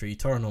the mystery,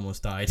 Torrin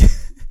almost died.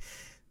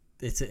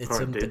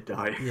 Torrin did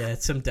die. Yeah,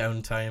 it's some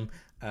downtime.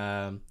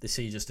 They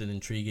see just an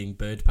intriguing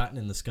bird pattern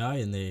in the sky,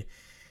 and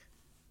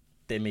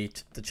they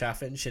meet the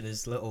Chaffinch in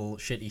his little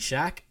shitty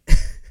shack.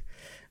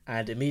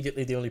 And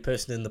immediately the only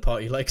person in the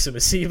party likes him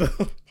is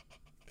Sibo.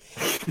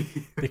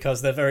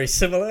 Because they're very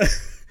similar.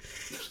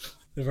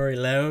 They're very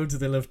loud.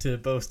 They love to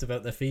boast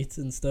about their feet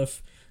and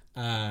stuff.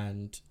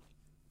 And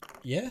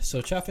yeah,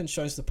 so Chaffinch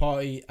joins the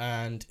party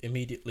and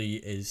immediately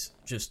is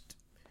just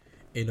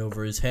in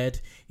over his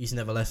head. He's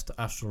never left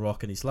Astral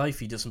Rock in his life.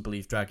 He doesn't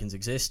believe dragons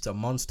exist or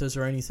monsters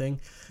or anything.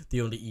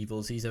 The only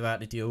evils he's ever had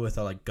to deal with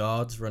are like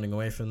guards running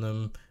away from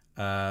them.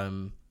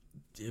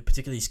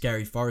 Particularly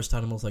scary forest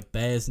animals like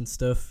bears and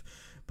stuff.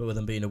 But with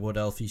him being a wood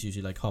elf, he's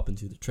usually like hopping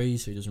through the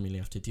trees, so he doesn't really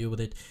have to deal with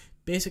it.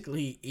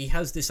 Basically, he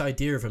has this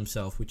idea of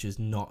himself, which is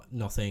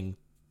nothing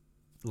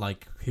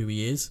like who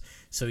he is.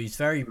 So he's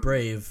very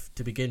brave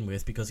to begin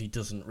with because he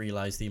doesn't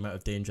realise the amount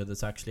of danger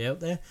that's actually out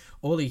there.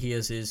 All he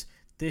hears is,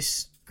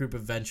 this group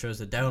of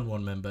adventurers are down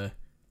one member.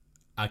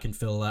 I can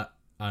fill that.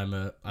 I've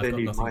got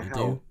nothing to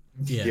do.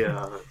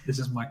 Yeah, this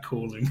is my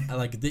calling.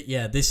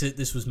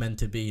 This was meant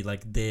to be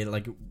like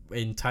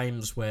in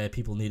times where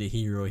people need a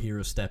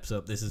hero steps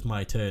up. This is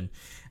my turn.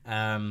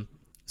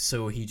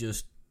 So he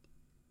just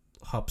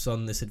hops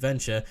on this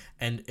adventure,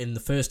 and in the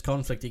first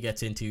conflict he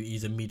gets into,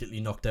 he's immediately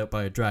knocked out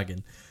by a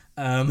dragon,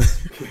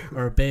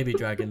 or a baby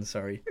dragon.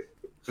 Sorry,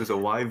 there's a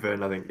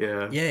wyvern, I think.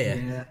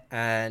 Yeah.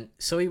 And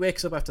so he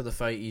wakes up after the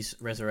fight. He's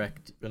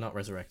not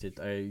resurrected.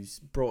 He's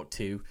brought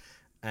to,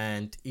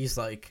 and he's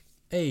like,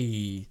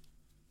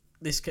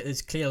 this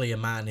is clearly a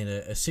man in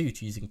a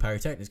suit using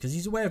pyrotechnics, because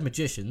he's aware of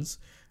magicians,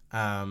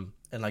 and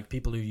like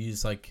people who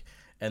use like,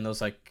 and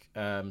those like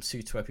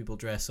suits where people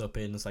dress up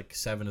in. There's like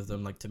 7 of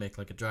them, like to make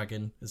like a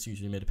dragon. It's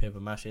usually made of paper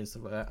mache and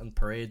stuff like that, and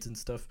parades and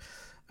stuff.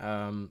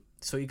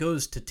 So he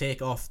goes to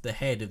take off the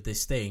head of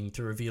this thing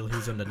to reveal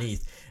who's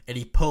underneath, and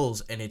he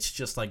pulls, and it's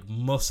just like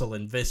muscle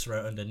and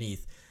viscera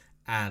underneath,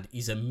 and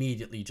he's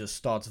immediately just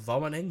starts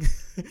vomiting.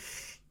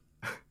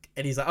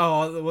 And he's like,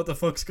 oh, what the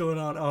fuck's going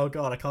on? Oh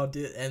god, I can't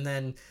do it. And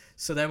then,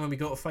 so then when we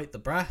go to fight the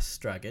brass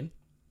dragon,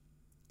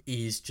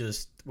 he's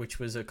just, which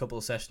was a couple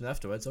of sessions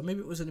afterwards, or maybe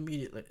it was an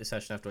immediate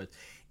session afterwards,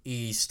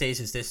 he stays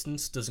his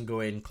distance, doesn't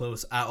go in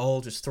close at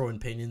all, just throwing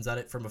pinions at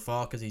it from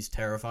afar because he's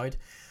terrified.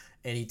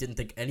 And he didn't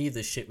think any of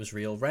this shit was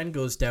real. Ren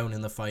goes down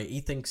in the fight.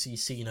 He thinks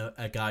he's seen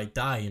a guy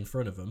die in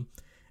front of him.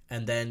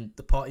 And then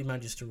the party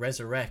manages to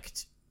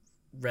resurrect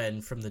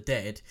Ren from the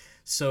dead.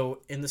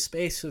 So in the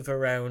space of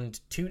around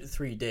 2 to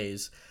 3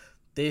 days,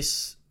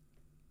 this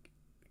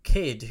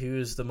kid, who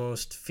is the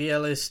most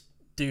fearless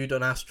dude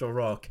on Astral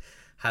Rock,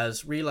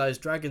 has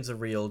realized dragons are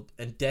real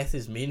and death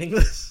is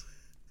meaningless.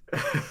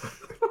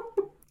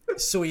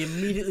 So he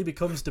immediately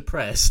becomes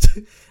depressed,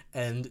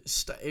 and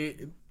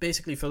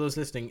basically, for those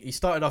listening, he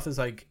started off as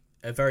like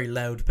a very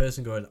loud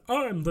person going,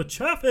 "I'm the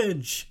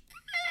Chaffinch."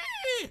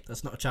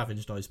 That's not a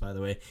chaffinch noise, by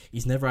the way.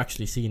 He's never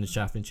actually seen a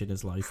chaffinch in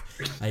his life.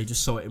 He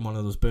just saw it in one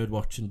of those bird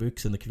watching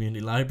books in the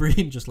community library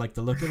and just liked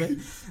the look of it.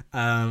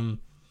 And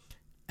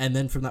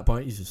then from that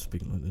point, he's just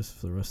speaking like this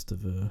for the rest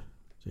of. So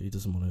he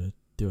doesn't want to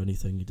do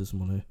anything. He doesn't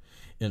want to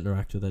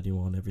interact with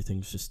anyone.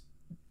 Everything's just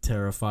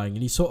terrifying,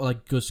 and he sort of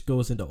like just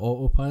goes into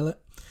autopilot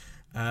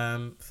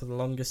for the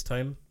longest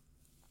time.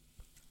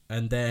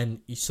 And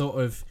then he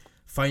sort of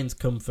finds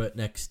comfort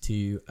next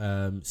to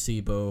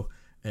Sibo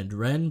and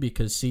Ren,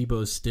 because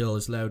Sibo's still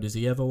as loud as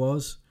he ever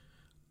was.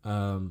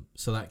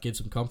 So that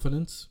gives him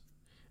confidence.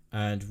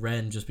 And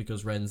Ren, just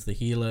because Ren's the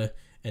healer,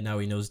 and now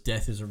he knows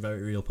death is a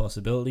very real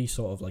possibility,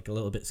 sort of like a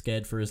little bit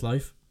scared for his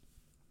life.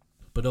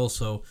 But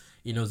also,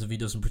 he knows if he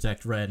doesn't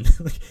protect Ren,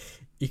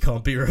 he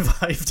can't be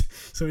revived.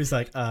 So he's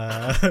like,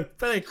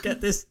 better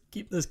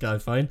keep this guy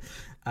fine.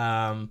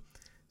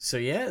 So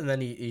yeah, and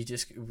then he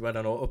just went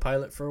on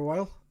autopilot for a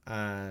while,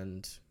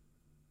 and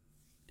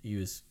he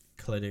was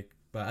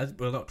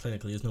not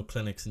clinically, there's no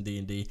clinics in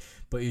D&D,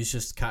 but he was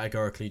just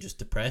categorically just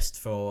depressed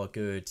for a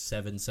good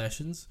 7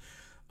 sessions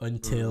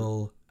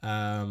until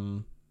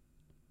the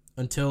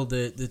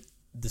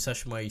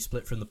session where he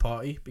split from the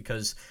party,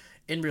 because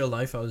in real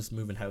life I was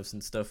moving house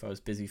and stuff, I was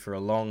busy for a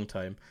long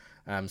time,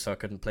 so I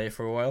couldn't play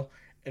for a while,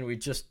 and we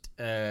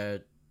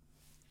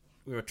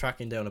were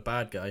tracking down a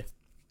bad guy.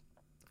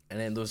 And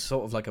then there was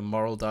sort of like a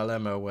moral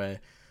dilemma where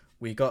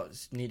we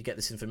need to get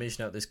this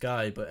information out of this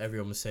guy, but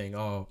everyone was saying,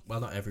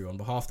 not everyone,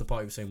 but half the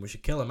party was saying we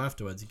should kill him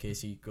afterwards in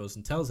case he goes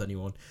and tells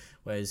anyone.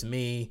 Whereas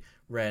me,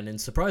 Ren,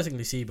 and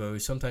surprisingly Sibo, who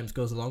sometimes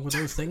goes along with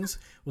those things,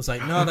 was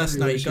like, no, that's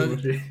not,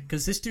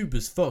 because this dude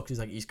was fucked. He's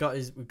like, we've got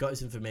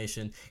his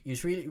information.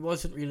 He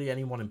wasn't really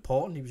anyone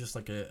important. He was just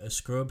like a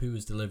scrub who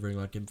was delivering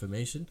like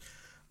information.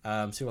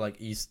 So we're like,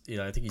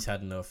 I think he's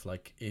had enough.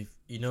 Like, if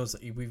he knows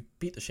that we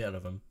beat the shit out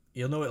of him,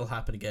 he'll know it'll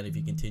happen again if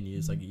he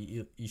continues. Like,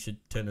 you should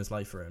turn his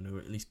life around, or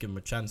at least give him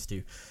a chance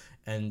to.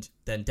 And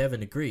then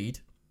Devin agreed.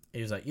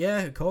 He was like, yeah,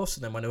 of course,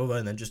 and then went over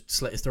and then just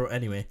slit his throat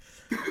anyway.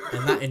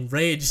 And that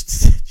enraged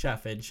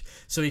Chaffinch.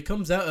 So he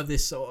comes out of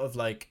this sort of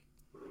like,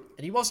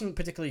 and he wasn't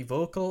particularly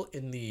vocal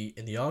in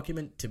the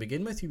argument to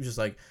begin with. He was just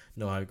like,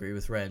 no, I agree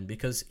with Ren,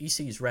 because he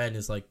sees Ren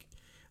as like,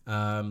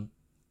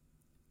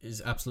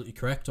 is absolutely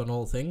correct on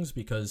all things,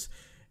 because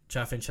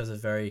Chaffinch has a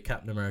very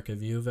Captain America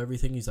view of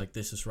everything. He's like,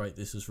 this is right,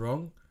 this is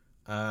wrong.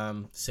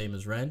 Same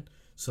as Ren.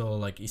 So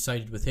like he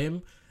sided with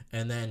him,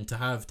 and then to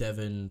have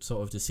Devin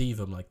sort of deceive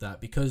him like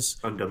that, because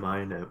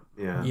undermine him.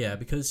 Yeah,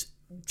 because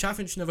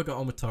Chaffinch never got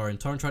on with Torrin.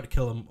 Torrin tried to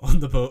kill him on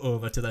the boat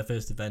over to their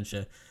first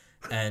adventure,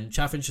 and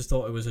Chaffinch just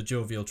thought it was a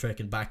jovial trick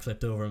and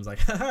backflipped over him. Was like,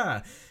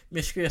 haha,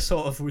 Mishkria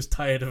sort of was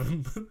tired of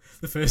him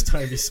the first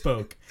time he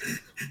spoke.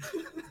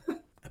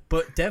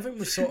 But Devin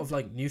was sort of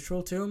like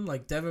neutral to him.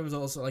 Like Devin was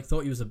also like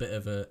thought he was a bit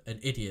of an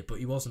idiot, but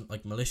he wasn't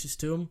like malicious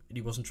to him, and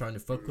he wasn't trying to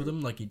fuck with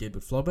him like he did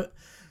with Flobbit.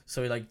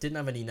 So he like didn't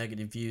have any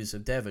negative views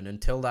of Devin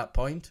until that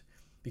point,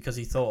 because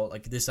he thought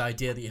like this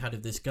idea that he had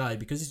of this guy,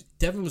 because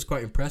Devin was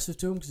quite impressive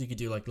to him because he could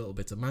do like little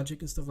bits of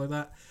magic and stuff like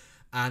that.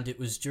 And it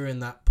was during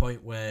that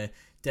point where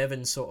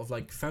Devin sort of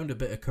like found a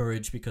bit of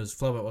courage, because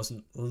Flobbit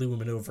wasn't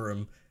looming over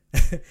him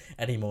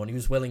anymore, and he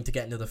was willing to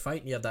get into the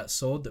fight, and he had that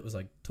sword that was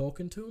like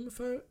talking to him, if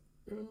I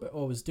remember,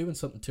 or was doing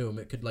something to him.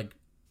 It could like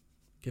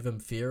give him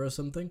fear or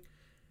something.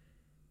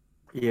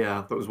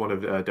 Yeah, that was one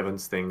of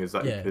Devin's things, is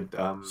that he could.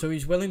 So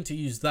he's willing to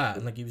use that,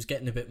 and like he was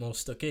getting a bit more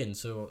stuck in.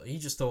 So he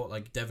just thought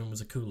like Devin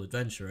was a cool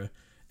adventurer,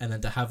 and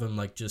then to have him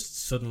like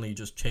just suddenly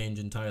just change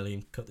entirely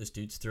and cut this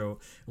dude's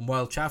throat. And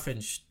while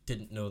Chaffinch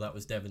didn't know that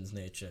was Devin's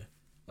nature,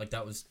 like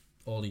that was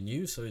all he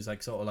knew. So he's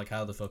like sort of like,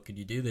 how the fuck could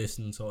you do this?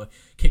 And sort of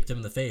kicked him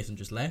in the face and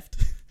just left.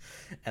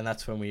 And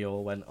that's when we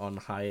all went on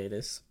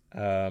hiatus.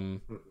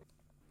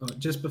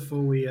 Just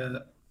before we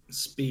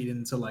speed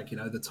into like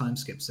the time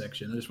skip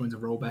section. I just wanted to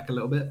roll back a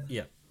little bit.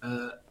 Yeah.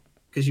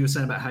 Because you were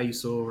saying about how you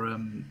saw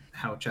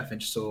how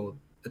Chaffinch saw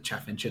the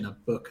Chaffinch in a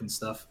book and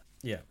stuff.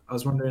 Yeah. I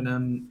was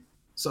wondering.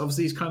 So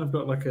obviously he's kind of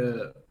got like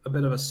a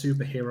bit of a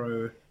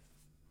superhero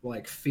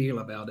like feel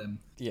about him.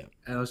 Yeah.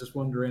 And I was just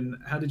wondering,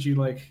 how did you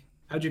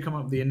come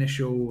up with the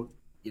initial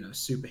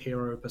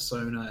superhero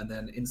persona and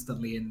then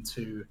instantly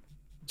into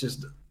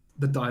just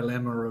the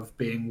dilemma of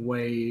being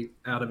way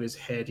out of his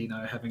head,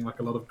 having like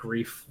a lot of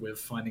grief with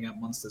finding out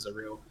monsters are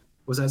real.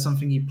 Was that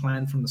something you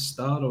planned from the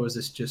start, or was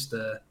this just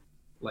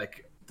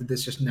did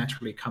this just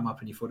naturally come up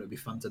and you thought it'd be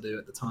fun to do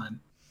at the time?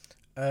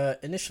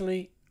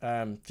 Initially,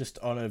 just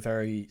on a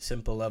very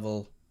simple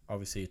level,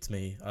 obviously it's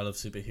me. I love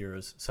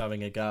superheroes. So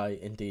having a guy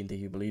in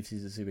D&D who believes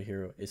he's a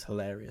superhero is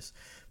hilarious.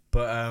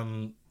 But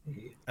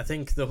I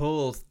think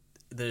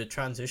the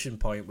transition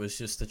point was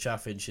just the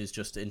Chaffinch is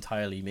just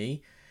entirely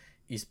me.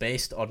 He's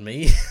based on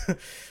me.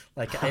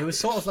 Like it was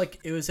sort of like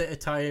it was at a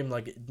time,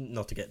 like,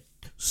 not to get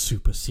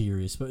super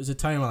serious, but it was a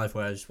time in my life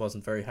where I just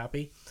wasn't very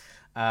happy.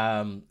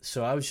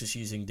 So I was just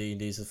using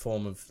D&D as a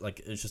form of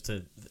like, it was just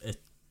a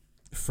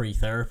free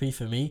therapy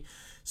for me.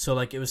 So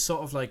like it was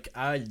sort of like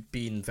I'd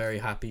been very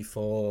happy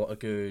for a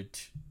good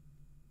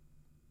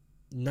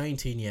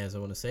 19 years, I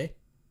want to say.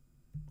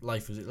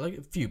 Life was like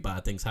a few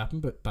bad things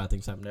happened, but bad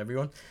things happen to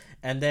everyone.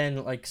 And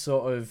then like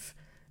sort of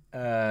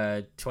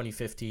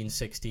 2015,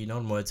 16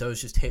 onwards, I was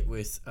just hit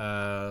with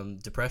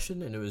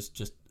depression, and it was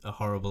just a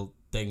horrible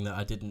thing that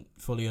I didn't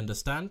fully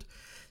understand.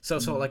 So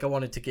sort of like I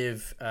wanted to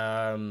give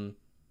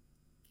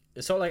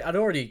it's sort of like I'd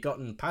already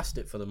gotten past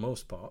it for the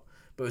most part,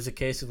 but it was a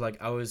case of like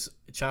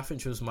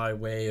Chaffinch was my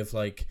way of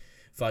like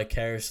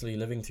vicariously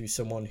living through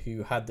someone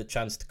who had the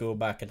chance to go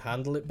back and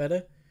handle it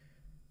better.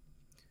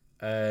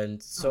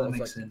 And sort of makes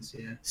like sense,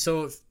 yeah.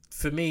 So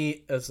for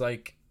me, as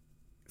like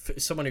for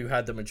someone who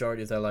had the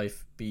majority of their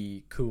life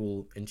be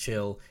cool and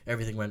chill,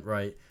 everything went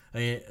right. I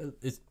mean,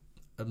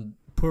 I'm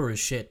poor as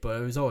shit, but I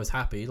was always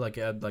happy. Like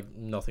I had like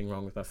nothing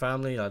wrong with my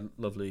family. I had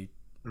lovely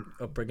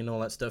upbringing, all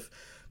that stuff.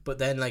 But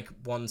then like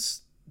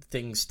once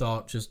things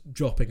start just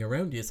dropping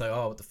around you, it's like,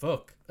 oh, what the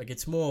fuck? Like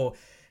it's more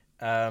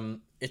I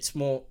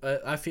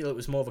feel it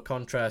was more of a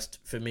contrast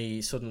for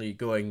me suddenly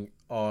going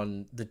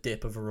on the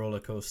dip of a roller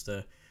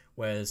coaster,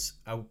 whereas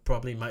I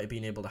probably might have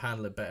been able to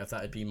handle it better if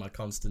that had been my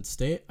constant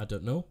state. I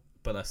don't know,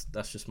 but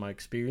that's just my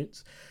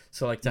experience.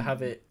 So like to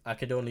have it, I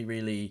could only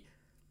really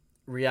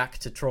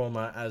react to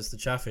trauma as the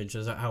Chaffinch,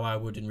 as how I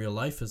would in real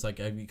life, as like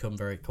I become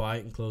very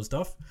quiet and closed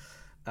off,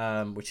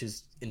 which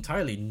is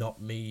entirely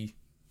not me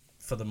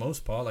for the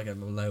most part. Like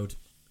I'm a loud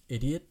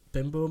idiot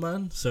bimbo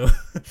man, so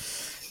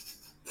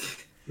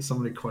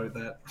somebody quote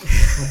that.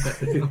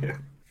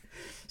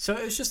 So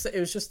it was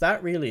just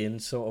that really,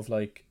 and sort of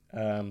like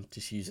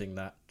just using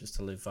that just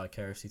to live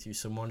vicariously through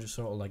someone, just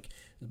sort of like,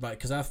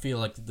 because I feel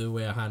like the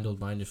way I handled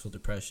my initial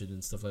depression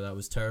and stuff like that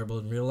was terrible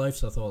in real life,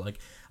 so I thought like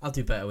I'll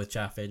do better with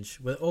Chaffinch,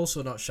 with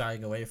also not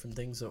shying away from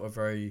things that were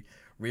very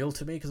real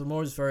to me, because I'm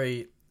always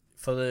very,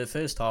 for the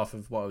first half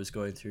of what I was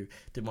going through,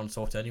 didn't want to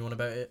talk to anyone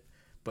about it,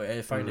 but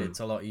I find it's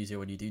a lot easier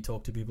when you do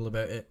talk to people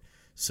about it.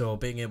 So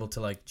being able to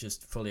like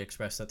just fully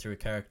express that through a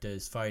character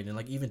is fine, and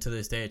like even to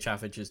this day,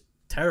 Chaffinch is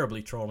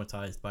terribly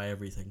traumatized by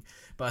everything,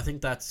 but I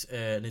think that's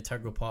an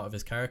integral part of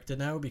his character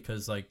now,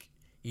 because like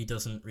he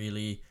doesn't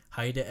really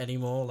hide it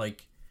anymore.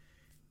 Like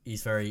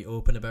he's very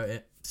open about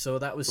it. So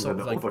that was sort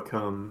of like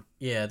overcome.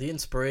 Yeah, the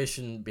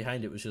inspiration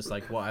behind it was just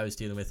like what I was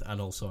dealing with,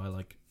 and also I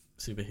like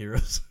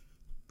superheroes.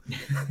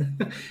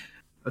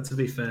 But to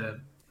be fair,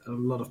 a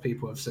lot of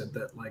people have said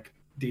that like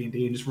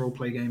D&D and just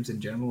roleplay games in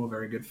general are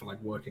very good for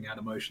like working out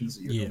emotions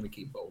that you normally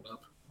keep bottled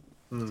up.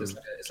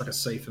 It's like a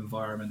safe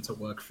environment to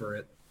work through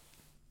it.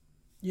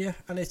 Yeah,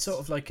 and it's sort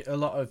of like a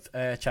lot of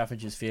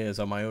Chaffinch's fears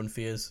are my own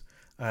fears.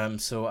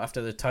 So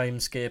after the time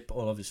skip,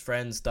 all of his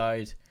friends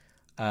died,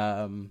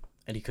 and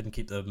he couldn't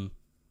keep them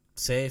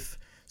safe.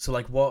 So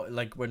like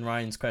when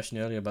Ryan's question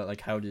earlier about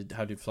like how did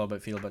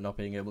Flobbart feel about not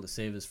being able to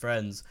save his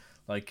friends,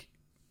 like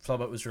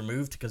Flobbart was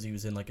removed because he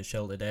was in like a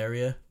sheltered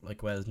area,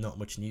 like where there's not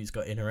much news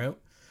got in or out.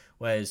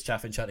 Whereas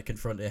Chaffinch had to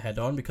confront it head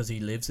on because he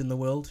lives in the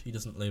world. He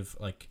doesn't live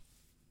like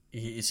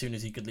as soon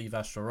as he could leave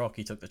Astral Rock,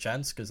 he took the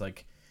chance because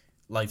like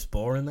life's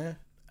boring there.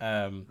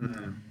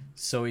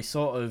 So he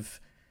sort of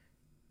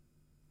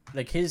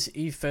like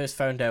he first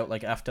found out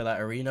like after that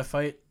arena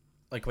fight,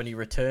 like when he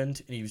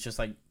returned, and he was just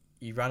like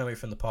he ran away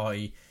from the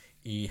party.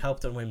 He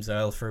helped on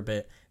Whimsdale for a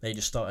bit. They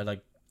just started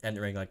like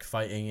entering like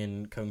fighting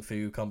and kung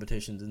fu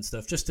competitions and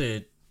stuff, just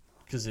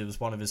because it was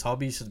one of his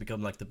hobbies to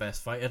become like the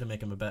best fighter, to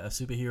make him a better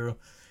superhero.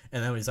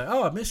 And then he's like,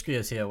 oh,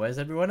 Mishria's here, where's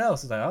everyone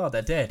else? It's like, oh,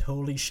 they're dead,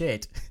 holy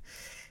shit.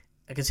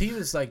 Because he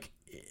was like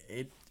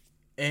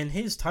in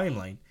his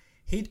timeline,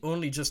 he'd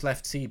only just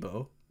left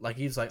Sibo. Like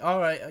he was like, all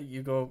right, are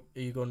you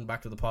going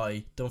back to the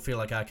party? Don't feel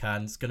like I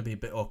can. It's gonna be a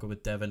bit awkward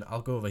with Devon.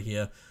 I'll go over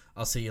here.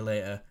 I'll see you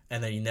later.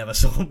 And then he never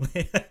saw him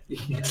later.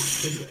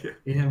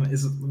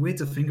 It's weird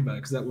to think about,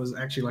 because that was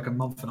actually like a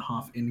month and a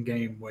half in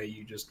game where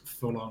you just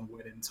full on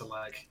went into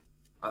like,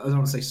 I don't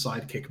want to say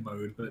sidekick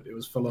mode, but it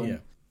was full on.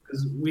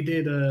 Because we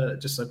did,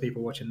 just so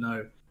people watching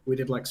know, we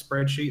did like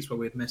spreadsheets where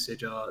we'd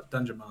message our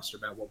dungeon master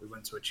about what we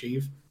wanted to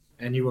achieve,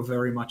 and you were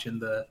very much in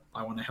the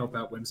I want to help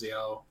out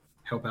Whimsy-Owl,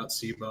 help out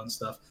Sibo and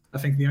stuff. I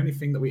think the only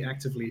thing that we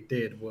actively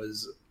did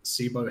was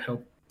Sibo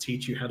helped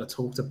teach you how to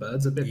talk to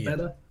birds a bit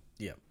better.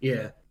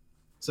 Yeah.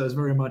 So it's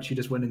very much you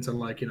just went into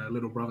like,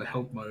 little brother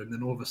help mode, and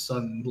then all of a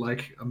sudden,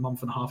 like a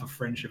month and a half of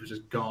friendship is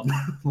just gone,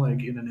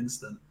 like in an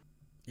instant.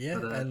 Yeah,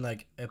 but, and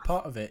like a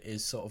part of it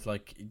is sort of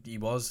like he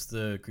was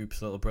the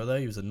group's little brother.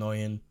 He was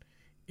annoying.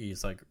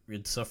 He's like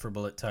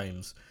insufferable at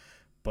times,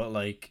 but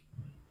like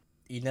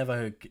he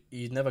never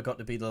got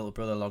to be the little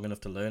brother long enough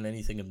to learn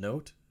anything of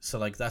note. So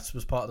like that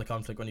was part of the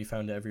conflict when he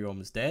found out everyone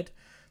was dead.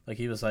 Like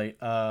he was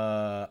like,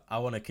 I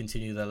want to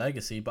continue their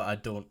legacy, but I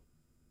don't.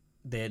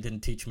 They didn't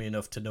teach me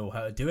enough to know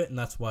how to do it, and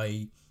that's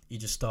why he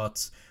just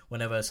starts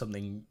whenever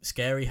something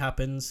scary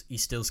happens.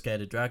 He's still scared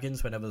of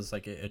dragons. Whenever there's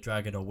like a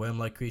dragon or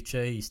worm-like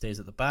creature, he stays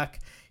at the back.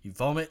 He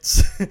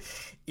vomits.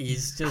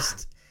 He's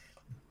just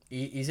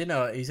he's in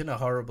a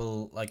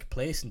horrible like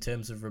place in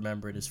terms of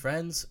remembering his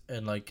friends,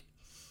 and like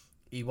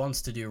he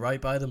wants to do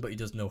right by them, but he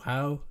doesn't know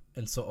how.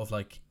 And sort of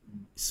like,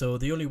 so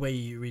the only way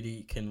you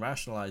really can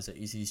rationalize it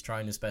is he's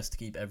trying his best to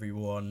keep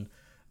everyone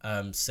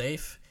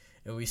safe.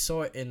 And we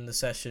saw it in the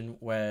session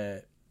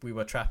where we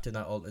were trapped in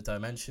that alternate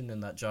dimension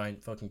and that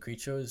giant fucking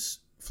creature was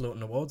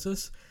floating towards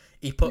us.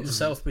 He put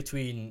himself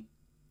between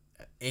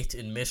it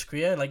and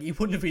Mishkria. Like, he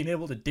wouldn't have been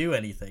able to do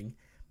anything.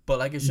 But,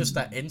 like, it's just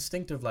that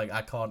instinct of, like,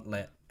 I can't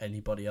let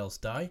anybody else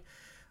die.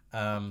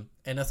 And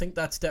I think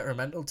that's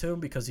detrimental to him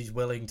because he's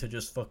willing to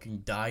just fucking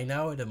die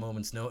now at a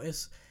moment's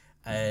notice.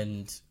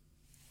 And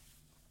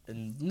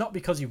not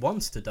because he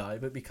wants to die,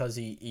 but because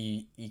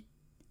he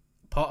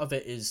part of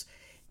it is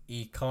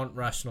he can't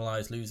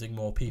rationalize losing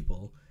more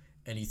people,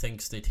 and he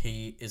thinks that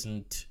he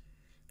isn't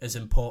as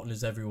important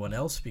as everyone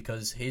else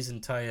because his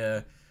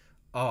entire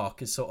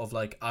arc is sort of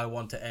like, I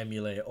want to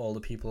emulate all the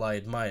people I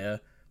admire,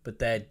 but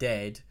they're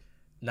dead.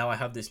 Now I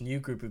have this new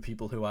group of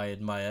people who I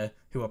admire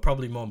who are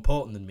probably more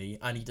important than me.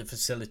 I need to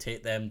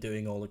facilitate them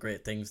doing all the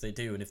great things they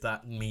do, and if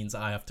that means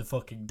I have to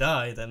fucking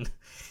die, then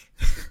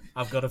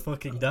I've got to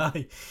fucking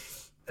die.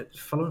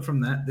 Following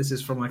from that, this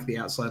is from like the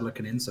outside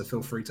looking in, so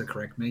feel free to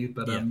correct me,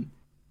 but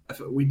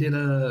we did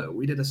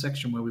a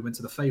section where we went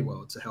to the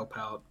Feywild to help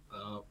out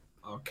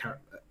a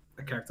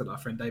character that our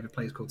friend David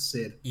plays called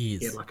Sid. He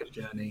had like a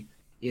journey.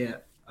 Yeah,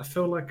 I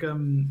feel like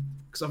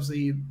because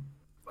obviously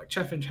like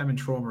Chaffinch having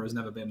trauma has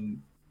never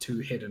been too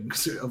hidden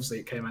because obviously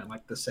it came out in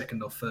like the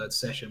second or third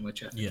session where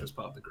Chaffinch was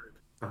part of the group.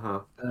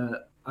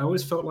 I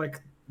always felt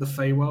like the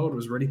Feywild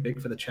was really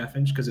big for the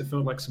Chaffinch because it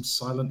felt like some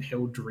Silent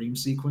Hill dream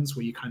sequence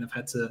where you kind of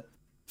had to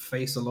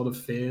face a lot of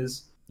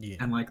fears.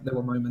 And like there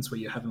were moments where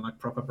you're having like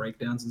proper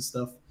breakdowns and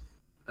stuff.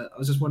 I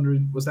was just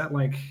wondering, was that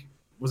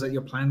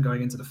your plan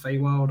going into the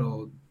Feywild,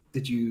 or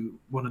did you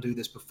want to do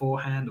this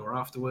beforehand or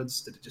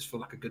afterwards? Did it just feel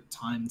like a good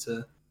time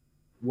to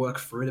work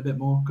through it a bit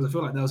more? Because I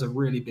feel like that was a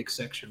really big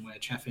section where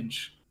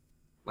Chaffinch,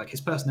 like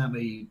his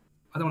personality,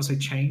 I don't want to say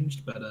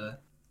changed, but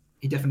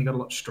he definitely got a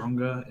lot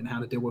stronger in how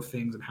to deal with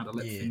things and how to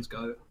let things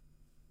go.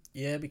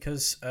 Yeah,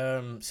 because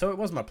so it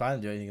wasn't my plan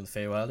to do anything in the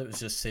Feywild. It was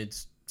just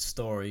Sid's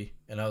story,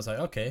 and I was like,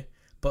 okay.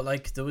 But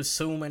like there was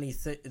so many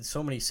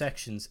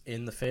sections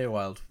in the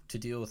Feywild to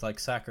deal with like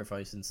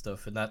sacrifice and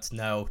stuff, and that's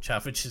now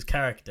Chaffinch's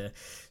character.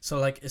 So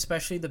like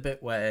especially the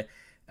bit where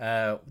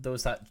there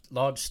was that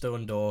large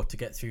stone door to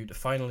get through to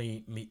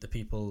finally meet the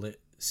people that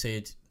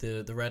Sid,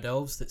 the red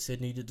elves that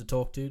Sid needed to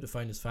talk to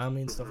find his family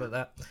and stuff like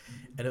that.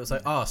 And it was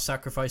like,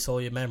 sacrifice all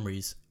your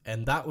memories.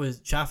 And that was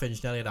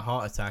Chaffinch nearly had a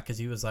heart attack because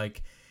he was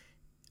like,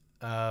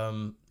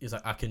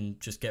 I can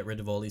just get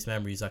rid of all these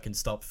memories. I can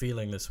stop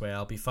feeling this way.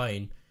 I'll be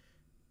fine.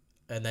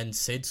 And then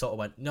Sid sort of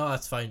went, no,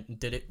 that's fine, and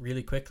did it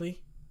really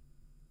quickly.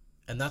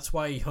 And that's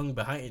why he hung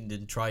behind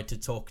and tried to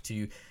talk to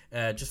you.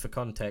 Just for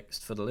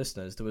context for the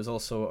listeners, there was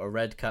also a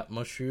red cap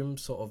mushroom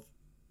sort of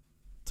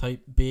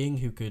type being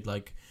who could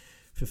like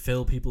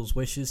fulfill people's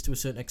wishes to a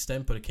certain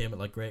extent, but it came at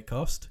like great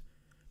cost.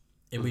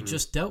 And we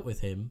just dealt with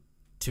him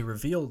to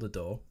reveal the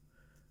door.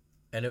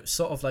 And it was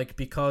sort of like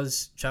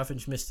because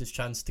Chaffinch missed his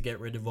chance to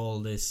get rid of all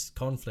this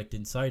conflict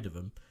inside of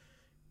him,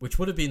 which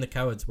would have been the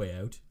coward's way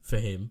out for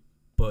him.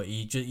 But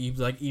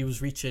he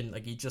was reaching,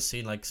 like he'd just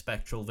seen like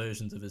spectral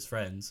versions of his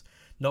friends,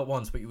 not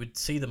once, but you would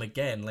see them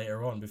again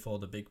later on before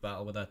the big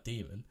battle with that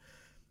demon,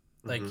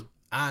 like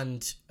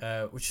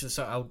which is,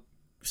 so I'll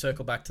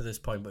circle back to this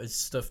point, but it's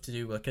stuff to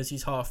do because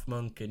he's half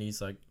monk and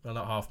he's like, well,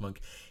 not half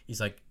monk,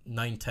 he's like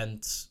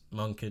 9/10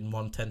 monk and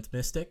 1/10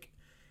 mystic,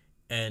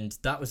 and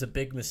that was a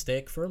big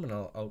mistake for him, and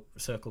I'll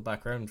circle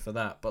back around for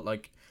that. But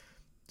like,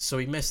 so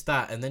he missed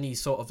that, and then he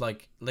sort of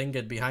like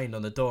lingered behind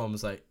on the door and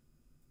was like,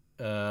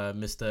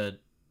 Mr.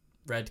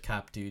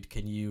 Redcap dude,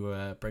 can you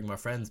bring my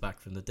friends back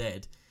from the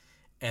dead?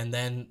 And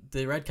then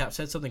the Redcap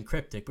said something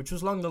cryptic, which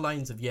was along the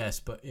lines of yes,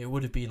 but it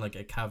would have been like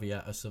a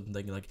caveat or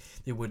something, like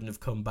they wouldn't have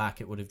come back.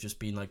 It would have just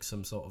been like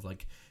some sort of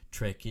like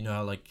trick, you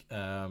know, like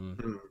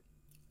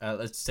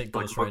let's take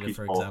Ghost Rider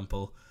for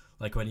example.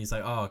 Like when he's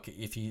like, "Oh,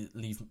 if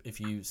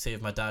you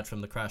save my dad from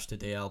the crash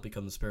today, I'll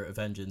become the spirit of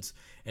vengeance."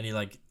 And he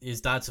like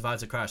his dad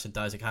survives a crash and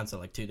dies of cancer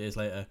like 2 days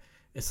later.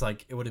 It's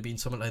like it would have been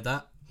something like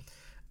that.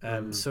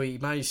 So he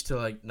managed to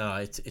like, no,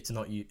 it's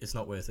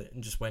not worth it,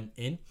 and just went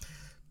in.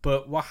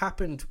 But what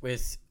happening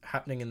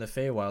in the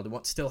Feywild, and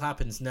what still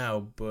happens now,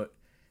 but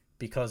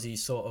because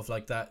he's sort of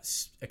like that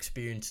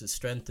experience has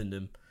strengthened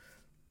him.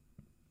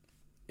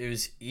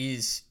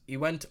 He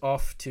went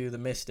off to the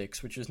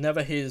Mystics, which was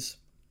never his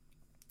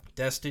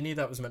destiny.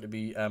 That was meant to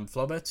be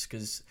Flobbert's,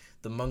 because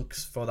the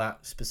monks for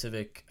that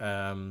specific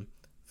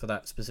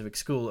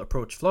school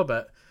approached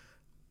Flobbert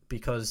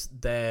because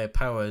their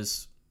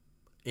powers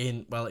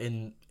in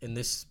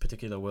this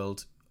particular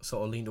world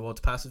sort of lean towards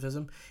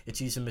pacifism.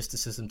 It's using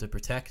mysticism to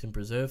protect and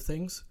preserve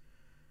things.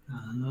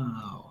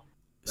 Oh,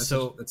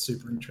 that's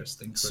super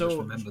interesting. So I just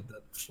remembered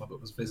that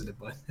Flobbert was visited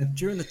by him.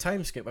 During the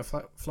time skip where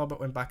Flobbert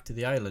went back to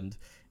the island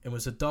and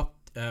was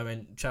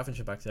when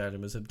Chaffinch back to the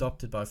island, was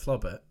adopted by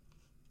Flobbert.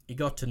 He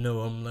got to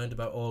know him, learned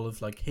about all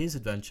of like his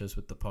adventures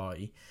with the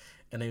party,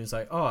 and he was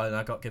like, "Oh, and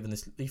I got given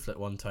this leaflet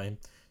one time."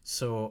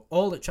 So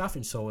all that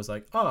Chaffinch saw was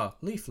like,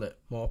 leaflet,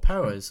 more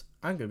powers.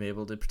 I'm going to be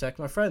able to protect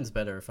my friends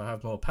better if I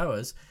have more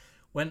powers.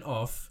 Went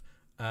off,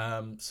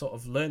 sort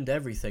of learned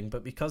everything,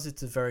 but because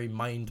it's a very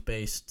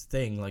mind-based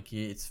thing, like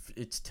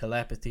it's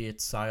telepathy,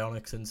 it's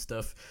psionics and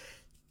stuff,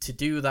 to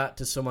do that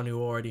to someone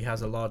who already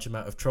has a large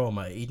amount of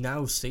trauma, he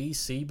now sees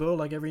Sibo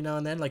like every now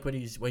and then. Like when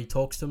he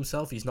talks to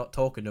himself, he's not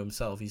talking to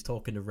himself, he's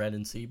talking to Ren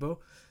and Sibo.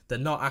 They're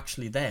not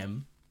actually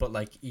them, but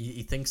like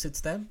he thinks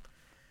it's them.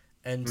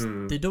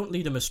 And they don't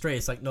lead him astray.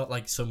 It's like not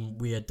like some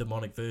weird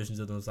demonic versions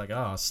of them. It's like,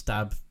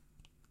 stab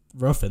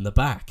Ruff in the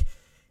back.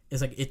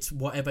 It's like it's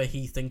whatever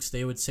he thinks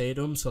they would say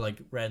to him. So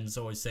like Ren's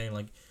always saying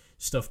like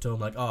stuff to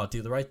him like,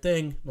 do the right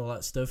thing and all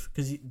that stuff.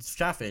 Because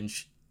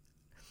Chaffinch,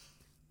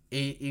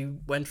 he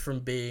went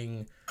from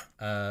being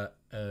a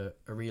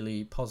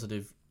really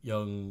positive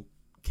young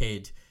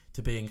kid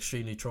to being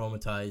extremely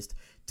traumatized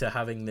to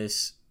having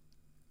this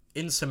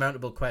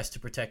insurmountable quest to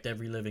protect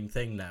every living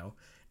thing now.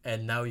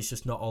 And now he's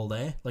just not all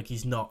there. Like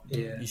he's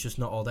just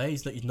not all there.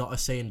 He's not a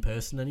sane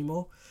person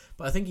anymore.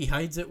 But I think he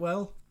hides it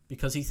well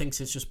because he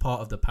thinks it's just part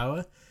of the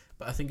power.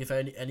 But I think if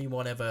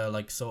anyone ever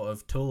like sort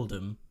of told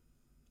him,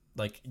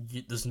 like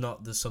there's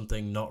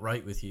something not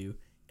right with you,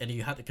 and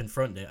you had to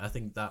confront it, I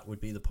think that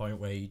would be the point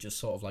where you just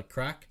sort of like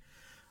crack,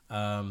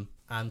 and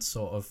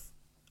sort of,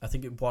 I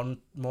think one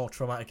more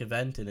traumatic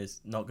event and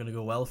it's not going to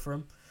go well for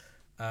him.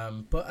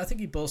 But I think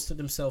he bolstered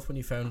himself when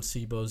he found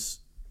Sibo's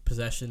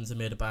possessions and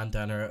made a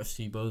bandana out of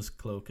Sibo's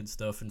cloak and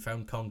stuff, and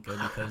found Conker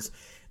because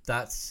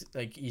that's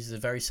like he's a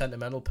very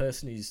sentimental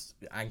person. He's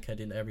anchored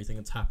in everything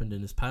that's happened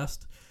in his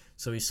past,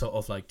 so he's sort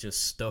of like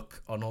just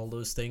stuck on all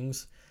those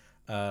things.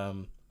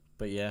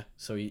 But yeah,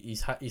 so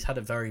he's had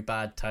a very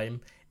bad time,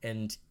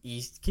 and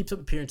he keeps up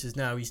appearances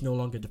now. He's no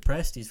longer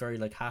depressed. He's very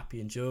like happy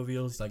and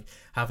jovial. He's like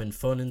having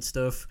fun and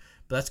stuff.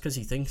 But that's because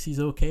he thinks he's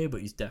okay, but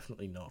he's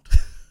definitely not.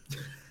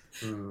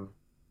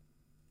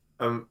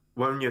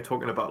 When you're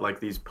talking about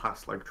like these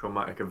past like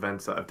traumatic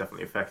events that have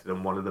definitely affected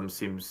him, one of them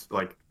seems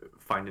like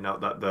finding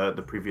out that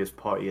the previous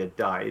party had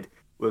died.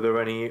 Were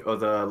there any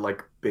other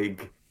like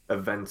big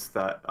events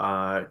that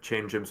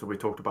changed him? So we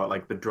talked about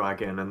like the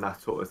dragon and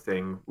that sort of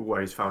thing,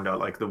 where he's found out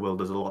like the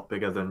world is a lot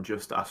bigger than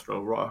just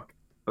Astral Rock.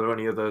 Are there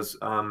any others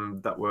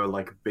that were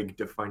like big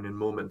defining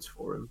moments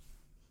for him?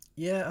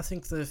 Yeah, I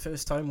think the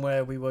first time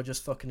where we were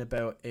just fucking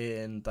about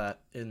in that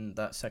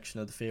section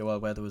of the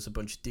Feywild where there was a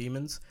bunch of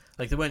demons.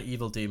 Like they weren't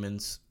evil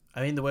demons.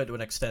 I mean, they weren't to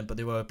an extent, but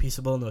they were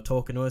peaceable and they were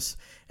talking to us.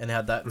 And they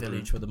had that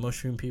village with the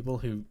mushroom people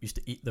who used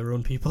to eat their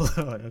own people.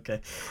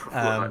 Okay.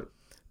 Right.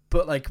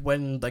 But like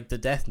when like the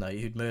Death Knight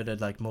who'd murdered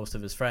like most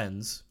of his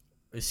friends,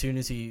 as soon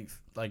as he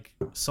like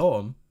saw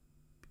him,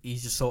 he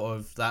just sort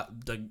of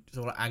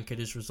anchored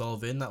his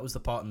resolve in. That was the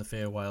part in the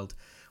Feywild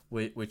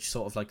which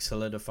sort of like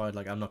solidified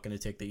like I'm not going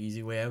to take the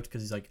easy way out,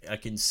 because he's like, I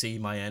can see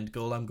my end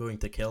goal. I'm going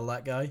to kill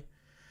that guy.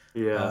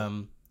 Yeah.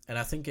 And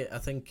I think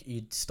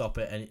he'd stop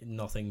at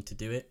nothing to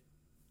do it.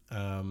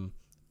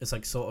 It's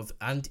like sort of,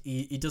 and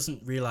he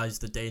doesn't realize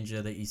the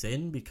danger that he's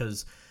in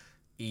because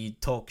he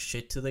talks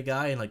shit to the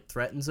guy and like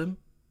threatens him,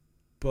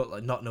 but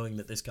like not knowing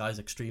that this guy's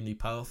extremely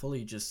powerful,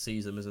 he just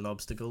sees him as an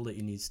obstacle that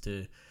he needs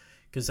to,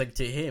 because like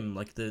to him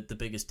like the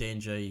biggest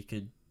danger he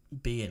could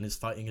be in is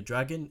fighting a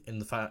dragon,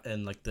 and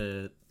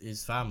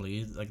his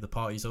family, like the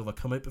party's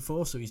overcome it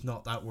before, so he's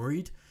not that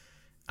worried,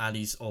 and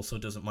he's also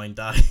doesn't mind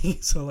dying.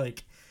 So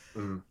like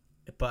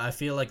but I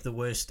feel like the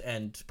worst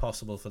end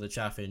possible for the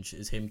Chaffinch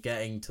is him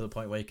getting to the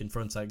point where he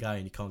confronts that guy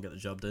and he can't get the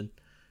job done.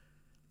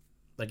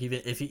 Like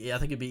even if I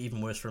think it'd be even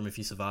worse for him if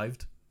he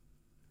survived.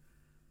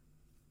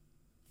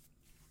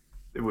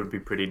 It would be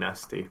pretty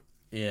nasty.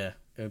 Yeah,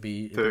 it'd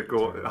be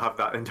have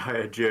that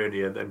entire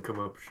journey and then come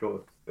up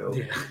short still.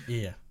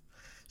 Yeah.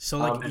 So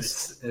like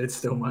it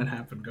still might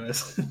happen,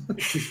 guys.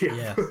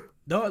 Yeah.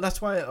 No, that's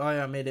why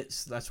I made it.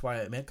 That's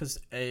why I made, because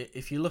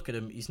if you look at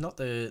him, he's not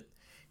the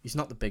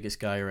biggest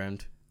guy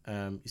around.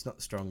 He's not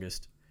the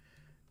strongest.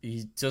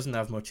 He doesn't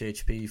have much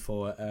HP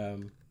for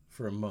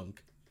a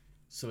monk.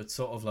 So it's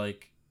sort of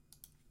like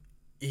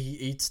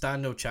he'd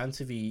stand no chance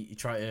if he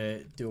tried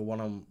to do a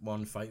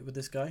one-on-one fight with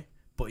this guy,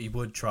 but he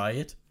would try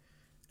it,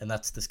 and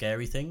that's the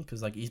scary thing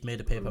because like he's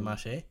made of paper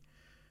mache.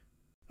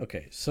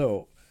 Okay,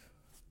 so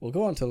we'll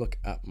go on to look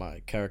at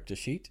my character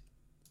sheet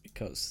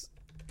because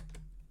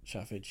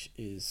Chaffage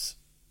is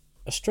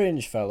a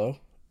strange fellow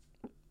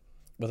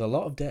with a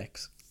lot of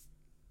decks.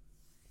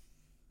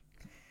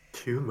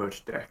 Too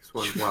much decks.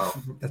 Wow.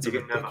 That's You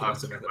can never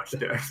have ridiculous too amount of much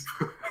decks.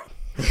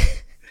 decks.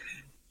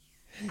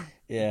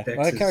 Yeah, Dex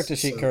my is character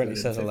sheet so currently good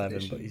in says fifth 11,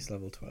 edition. but he's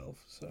level 12.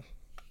 So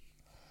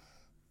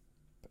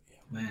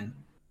Man,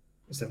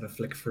 just having a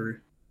flick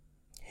through.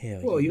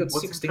 hell Well, you got What's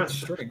 16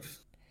 interesting-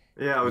 strength.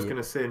 Yeah, I was Yeah.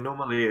 gonna say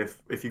normally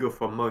if you go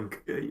for a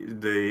monk,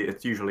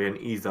 it's usually an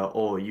either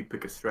or. You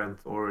pick a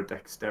strength or a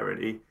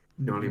dexterity.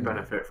 You only Mhm.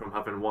 benefit from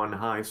having one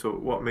high. So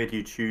what made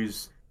you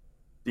choose,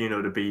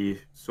 to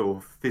be so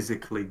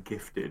physically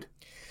gifted?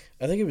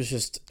 I think it was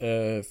just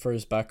for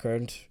his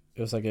background.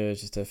 It was like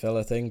just a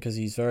fella thing because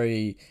he's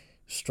very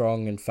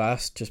strong and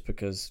fast. Just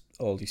because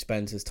all he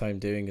spends his time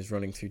doing is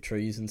running through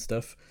trees and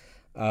stuff,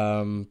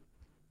 and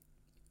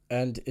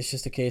it's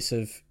just a case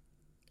of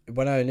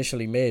when I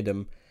initially made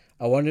him,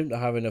 I wanted him to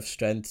have enough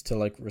strength to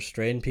like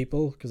restrain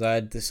people because I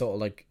had this sort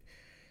of like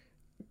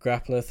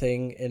grappler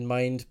thing in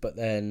mind. But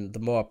then the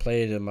more I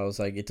played him, I was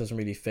like, it doesn't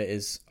really fit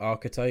his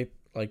archetype.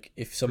 Like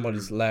if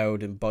somebody's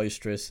loud and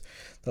boisterous,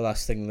 the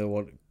last thing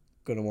they're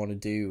gonna want to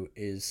do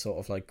is sort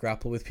of like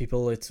grapple with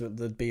people.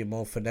 They'd be a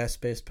more finesse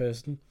based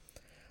person.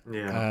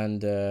 Yeah.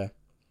 And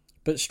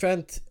but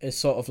strength is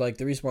sort of like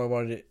the reason why I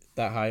wanted it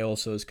that high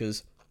also is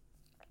because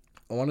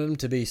I wanted him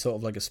to be sort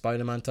of like a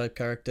Spider-Man type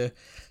character.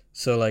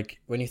 So like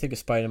when you think of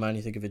Spider-Man,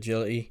 you think of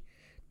agility,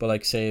 but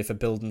like say if a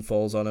building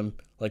falls on him,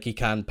 like he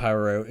can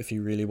power out if he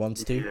really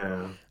wants to.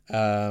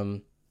 Yeah.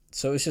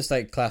 So it's just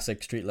like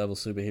classic street level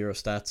superhero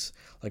stats,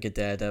 like a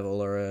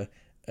Daredevil or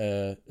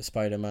a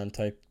Spider-Man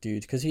type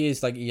dude, because he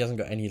hasn't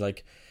got any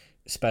like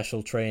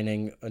special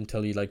training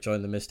until he like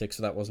joined the Mystics,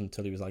 so that wasn't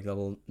until he was like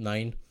level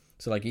 9.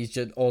 So like he's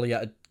just all he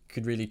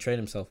could really train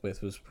himself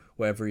with was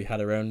whatever he had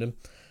around him,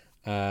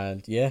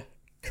 and yeah,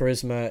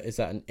 charisma is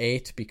at an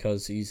 8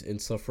 because he's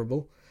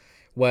insufferable.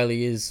 While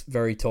he is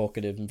very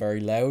talkative and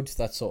very loud,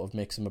 that sort of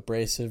makes him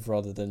abrasive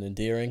rather than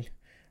endearing,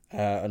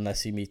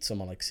 unless he meets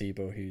someone like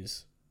Sibo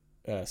who's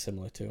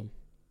similar to him.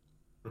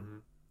 Mm-hmm.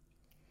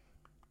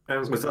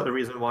 And was that the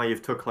reason why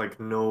you've took like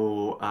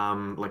no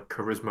like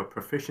charisma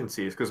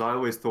proficiencies? Because I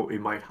always thought he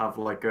might have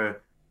like a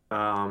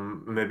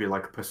maybe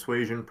like a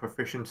persuasion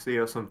proficiency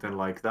or something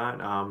like that.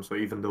 So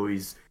even though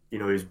he's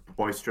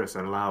boisterous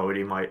and loud,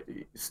 he might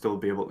still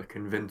be able to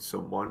convince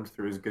someone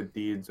through his good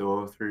deeds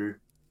or through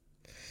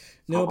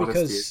No,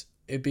 honesty.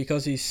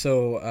 because he's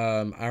so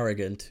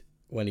arrogant.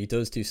 When he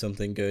does do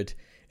something good,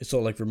 it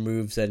sort of like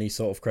removes any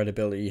sort of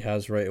credibility he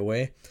has right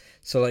away.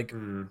 So like,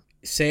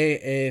 say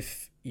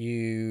if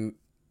you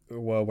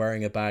were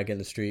wearing a bag in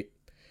the street,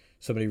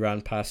 somebody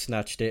ran past,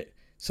 snatched it,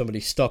 somebody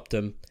stopped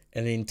them,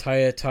 and the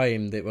entire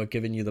time they were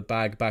giving you the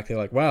bag back, they're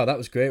like, wow, that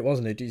was great,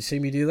 wasn't it? Did you see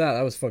me do that?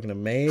 That was fucking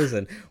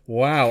amazing.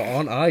 Wow,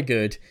 aren't I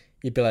good?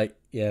 You'd be like,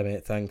 yeah,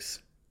 mate, thanks.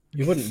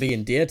 You wouldn't be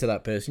endeared to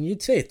that person.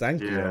 You'd say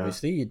thank you, Yeah.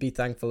 obviously. You'd be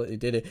thankful that he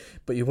did it,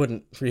 but you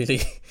wouldn't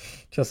really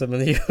trust him,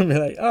 and you would be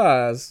like,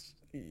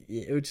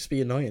 it would just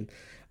be annoying.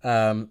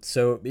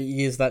 So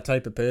he is that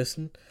type of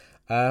person.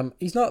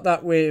 He's not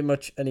that way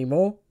much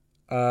anymore.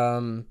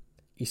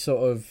 He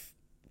sort of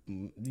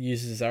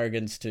uses his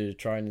arrogance to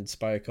try and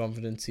inspire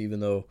confidence,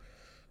 even though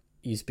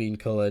he's been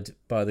coloured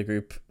by the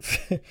group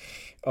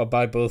or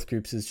by both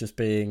groups as just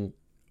being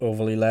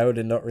overly loud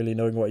and not really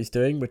knowing what he's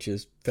doing, which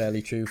is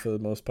fairly true for the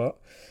most part.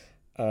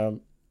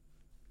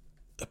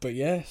 But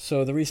yeah,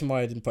 so the reason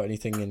why I didn't put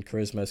anything in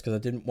charisma is because I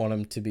didn't want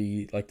him to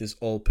be like this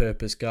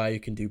all-purpose guy who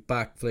can do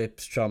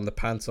backflips, charm the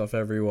pants off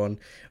everyone.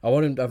 I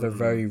want him to have a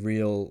very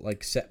real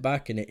like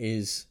setback, and it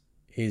is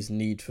his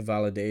need for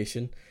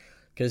validation.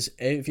 Because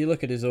if you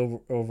look at his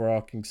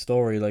overarching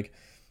story, like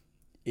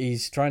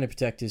he's trying to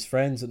protect his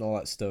friends and all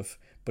that stuff,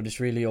 but it's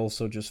really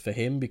also just for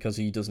him because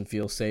he doesn't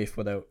feel safe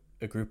without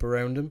a group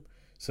around him.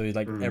 So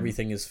like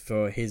everything is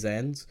for his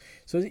ends.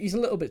 So he's a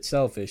little bit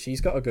selfish.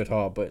 He's got a good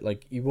heart, but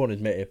like he won't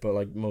admit it. But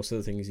like most of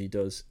the things he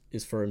does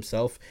is for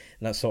himself,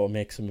 and that sort of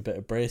makes him a bit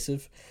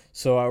abrasive.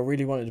 So I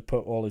really wanted to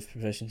put all his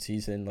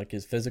proficiencies in like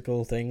his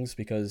physical things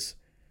because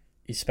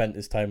he spent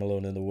his time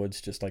alone in the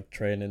woods, just like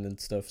training and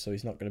stuff. So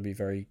he's not going to be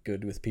very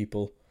good with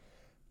people.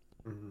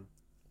 Mm-hmm.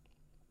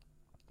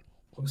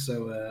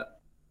 Also,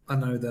 I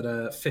know that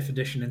 5th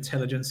edition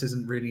intelligence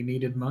isn't really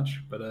needed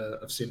much, but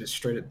I've seen it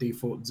straight at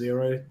default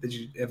 0. Did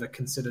you ever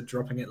consider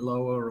dropping it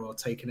lower or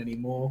taking any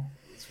more?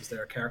 Was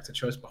there a character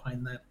choice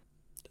behind that?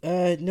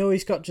 No,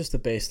 he's got just the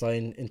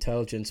baseline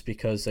intelligence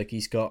because like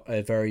he's got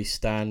a very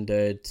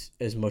standard,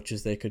 as much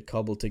as they could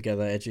cobble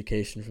together,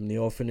 education from the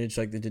orphanage.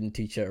 Like they didn't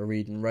teach you how to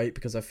read and write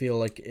because I feel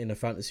like in a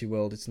fantasy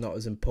world it's not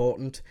as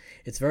important.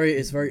 It's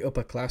very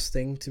upper class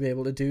thing to be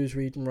able to do is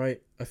read and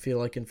write. I feel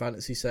like in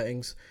fantasy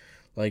settings,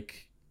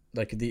 like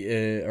like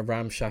a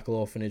ramshackle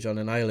orphanage on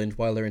an island,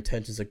 while their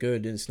intentions are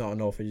good, and it's not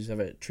an orphanage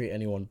ever treat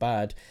anyone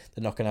bad,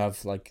 they're not gonna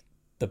have like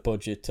the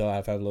budget to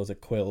have loads of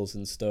quills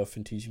and stuff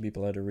and teaching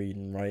people how to read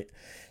and write.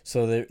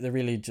 So they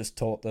really just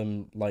taught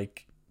them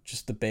like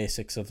just the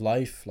basics of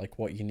life, like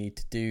what you need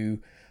to do.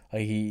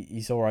 Like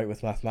he's all right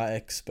with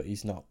mathematics, but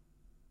he's not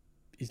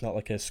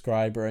like a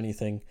scribe or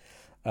anything.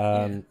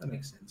 That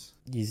makes sense.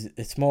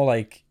 It's more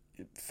like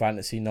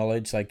fantasy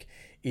knowledge. Like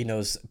he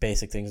knows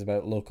basic things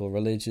about local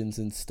religions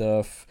and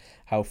stuff,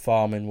 how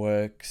farming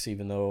works,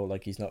 even though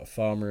like he's not a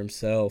farmer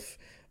himself.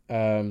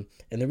 And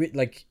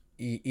like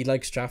he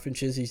likes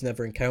chaffinches. He's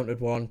never encountered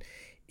one.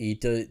 He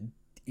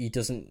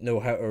doesn't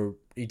know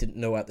he didn't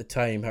know at the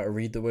time how to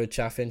read the word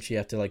chaffinch. He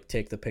had to like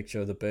take the picture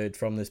of the bird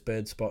from this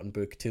bird spotting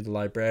book to the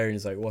librarian.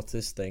 He's like, what's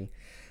this thing?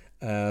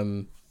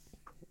 And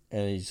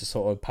he just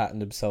sort of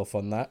patted himself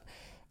on that.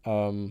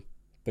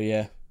 But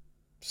yeah,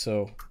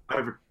 so I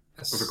have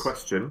a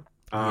question.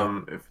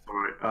 If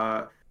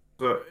sorry.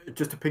 So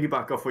just to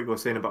piggyback off what you were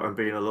saying about him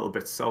being a little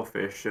bit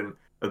selfish, and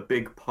a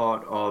big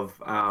part of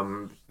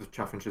the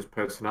Chaffinch's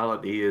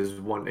personality is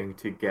wanting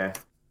to get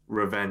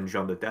revenge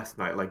on the Death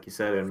Knight, like you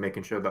said, and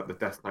making sure that the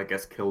Death Knight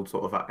gets killed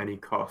sort of at any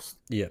cost.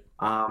 Yeah.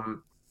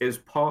 Is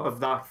part of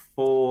that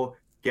for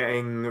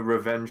getting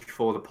revenge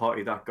for the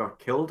party that got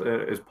killed?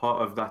 Is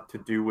part of that to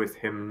do with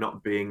him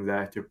not being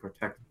there to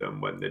protect them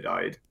when they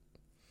died?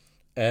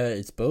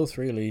 It's both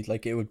really.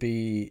 Like it would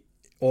be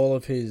all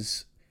of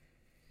the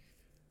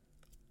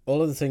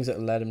things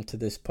that led him to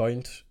this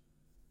point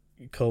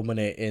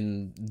culminate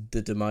in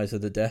the demise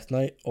of the Death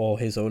Knight or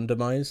his own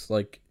demise.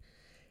 Like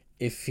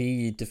if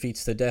he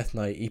defeats the Death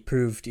Knight, he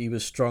proved he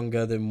was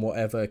stronger than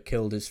whatever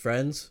killed his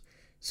friends.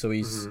 So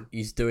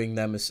he's doing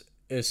them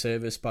a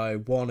service by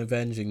one,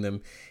 avenging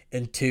them,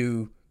 and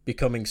two,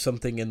 becoming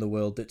something in the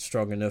world that's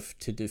strong enough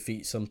to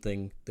defeat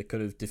something that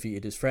could have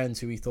defeated his friends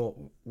who he thought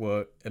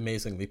were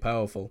amazingly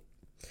powerful.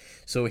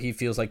 So he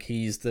feels like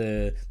he's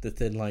the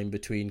thin line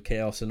between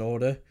chaos and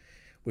order,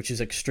 which is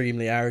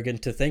extremely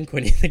arrogant to think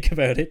when you think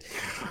about it.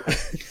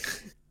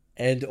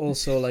 And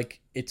also,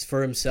 like, it's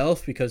for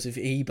himself, because if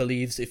he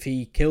believes if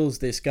he kills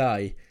this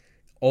guy,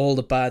 all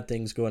the bad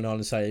things going on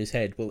inside his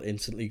head will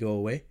instantly go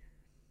away.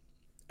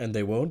 And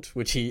they won't,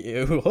 which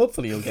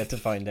hopefully he'll get to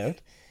find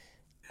out.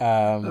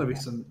 That'll be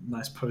some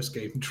nice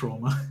post-game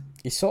trauma.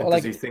 He's sort of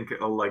like, does he think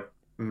it'll like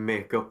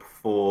make up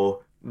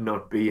for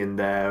not being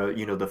there,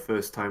 the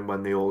first time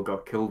when they all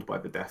got killed by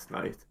the Death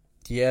Knight?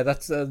 Yeah,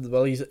 that's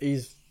well,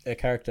 he's a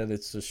character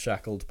that's just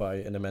shackled by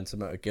an immense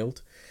amount of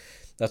guilt.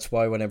 That's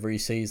why whenever he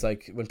sees,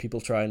 like, when people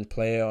try and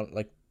play on,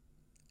 like,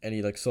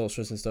 any, like,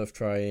 sorcerers and stuff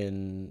try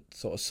and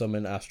sort of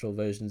summon astral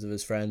versions of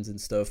his friends and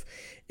stuff,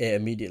 it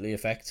immediately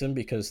affects him,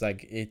 because,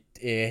 like, it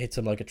hits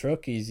him like a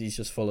truck. He's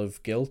just full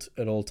of guilt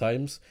at all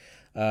times.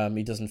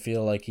 He doesn't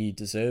feel like he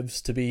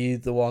deserves to be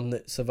the one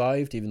that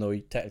survived, even though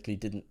he technically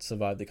didn't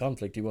survive the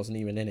conflict. He wasn't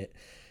even in it.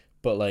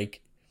 But,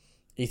 like,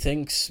 he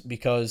thinks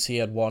because he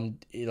had one,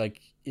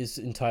 like, his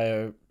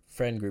entire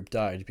friend group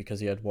died because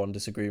he had one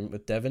disagreement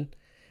with Devon.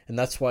 And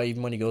that's why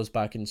even when he goes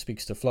back and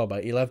speaks to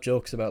Flobber, he'll have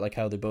jokes about like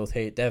how they both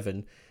hate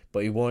Devon,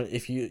 but he won't.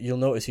 If you'll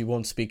notice, he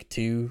won't speak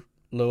too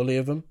lowly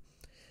of him,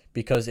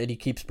 because he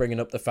keeps bringing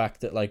up the fact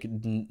that like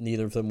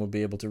neither of them would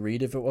be able to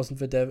read if it wasn't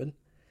for Devon.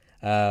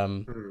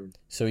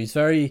 So he's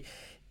very,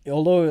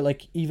 although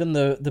like even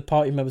the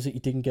party members that he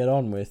didn't get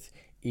on with,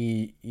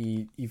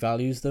 he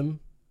values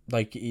them.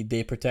 Like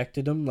they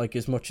protected him. Like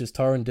as much as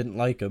Torrin didn't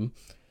like him,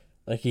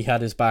 like he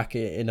had his back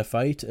in a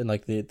fight, and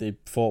like they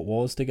fought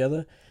wars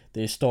together.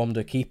 They stormed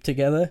a keep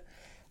together.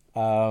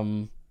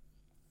 And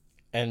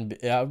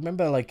I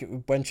remember like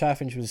when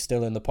Chaffinch was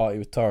still in the party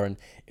with Torrin,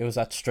 it was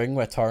that string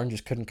where Torrin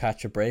just couldn't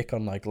catch a break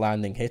on like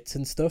landing hits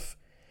and stuff.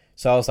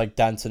 So I was like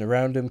dancing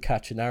around him,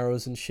 catching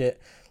arrows and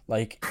shit.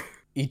 Like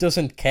he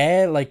doesn't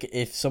care like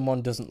if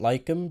someone doesn't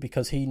like him,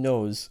 because he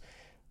knows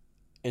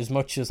as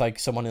much as like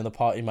someone in the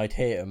party might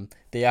hate him,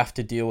 they have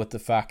to deal with the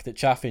fact that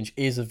Chaffinch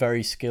is a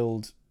very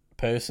skilled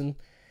person.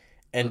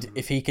 And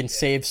if he can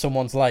save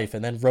someone's life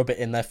and then rub it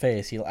in their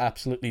face, he'll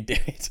absolutely do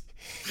it.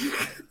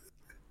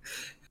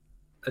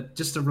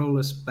 Just to roll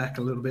us back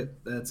a little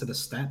bit to the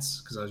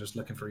stats, because I was just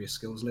looking for your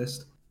skills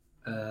list.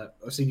 I've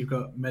seen you've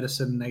got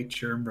medicine,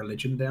 nature, and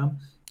religion down.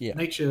 Yeah.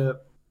 Nature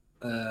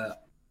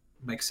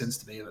makes sense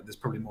to me. Like, there's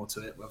probably more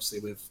to it, obviously,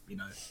 with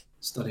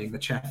studying the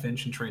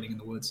chaffinch and training in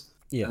the woods.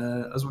 Yeah.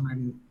 I was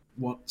wondering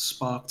what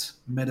sparked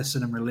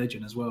medicine and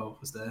religion as well.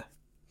 Was there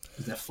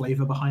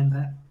flavor behind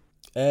that?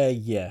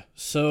 Yeah.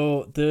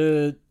 So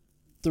the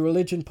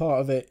religion part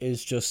of it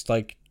is just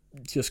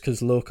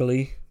because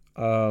locally,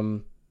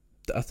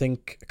 I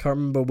think I can't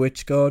remember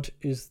which god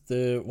is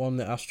the one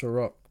that Astral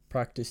Rock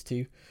practiced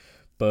to,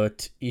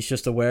 but he's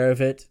just aware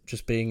of it,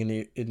 just being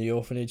in the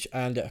orphanage,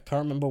 and I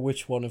can't remember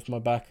which one of my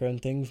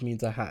background things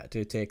means I had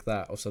to take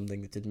that or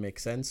something that didn't make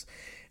sense,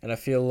 and I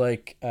feel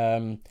like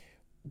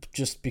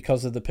just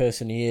because of the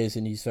person he is,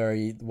 and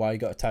why he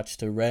got attached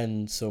to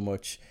Ren so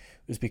much,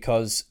 was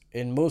because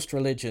in most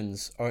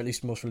religions, or at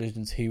least most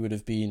religions he would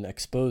have been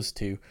exposed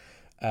to,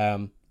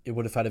 it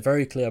would have had a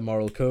very clear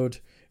moral code.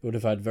 He would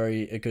have had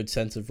a good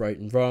sense of right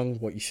and wrong,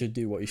 what you should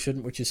do, what you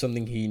shouldn't, which is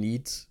something he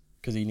needs,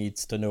 because he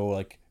needs to know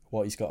like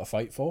what he's got to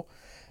fight for.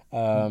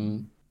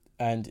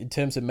 And in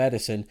terms of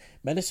medicine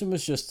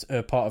was just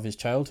a part of his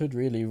childhood,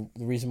 really.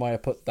 The reason why I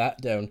put that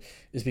down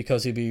is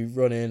because he'd be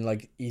running,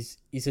 like,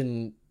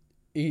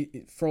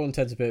 for all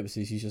intents and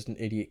purposes, he's just an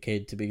idiot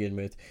kid to begin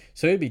with.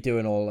 So he'd be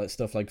doing all that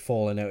stuff, like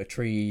falling out of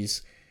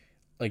trees,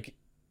 like,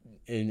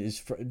 getting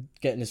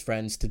his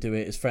friends to do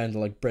it. His friend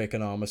will, like, break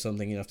an arm or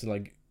something, you have to,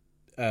 like,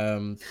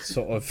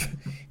 sort of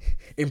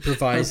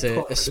improvise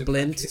a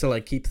splint to,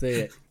 like, keep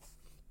the...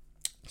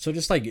 So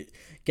just, like,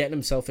 getting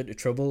himself into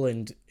trouble,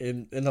 and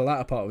in the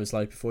latter part of his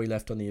life, before he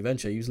left on the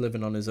adventure, he was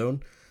living on his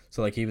own.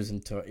 So, like, he was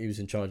in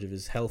charge of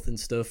his health and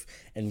stuff,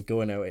 and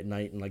going out at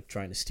night and, like,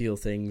 trying to steal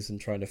things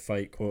and trying to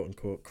fight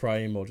quote-unquote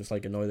crime, or just,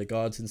 like, annoy the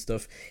guards and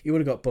stuff. He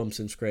would have got bumps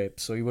and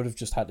scrapes, so he would have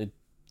just had to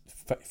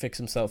fix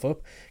himself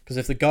up. Because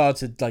if the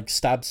guards had, like,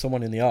 stabbed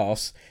someone in the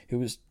arse who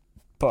was...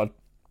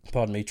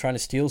 Pardon me, trying to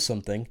steal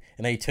something,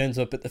 and then he turns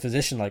up at the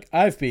physician like,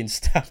 I've been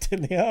stabbed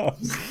in the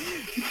arse.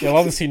 You'll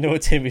obviously know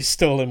it's him who's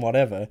stolen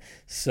whatever.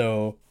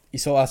 So he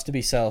sort of has to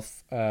be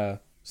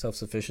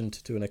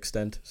self-sufficient to an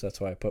extent. So that's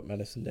why I put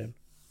medicine down.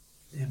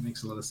 Yeah, it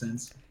makes a lot of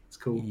sense. It's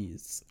cool.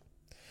 Yes.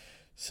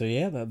 So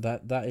yeah,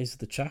 that is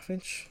the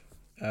Chaffinch.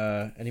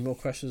 Any more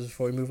questions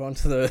before we move on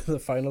to the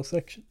final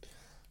section?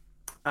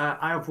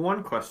 I have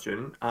one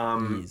question.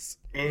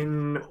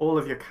 In all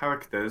of your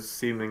characters,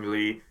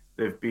 seemingly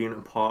they've been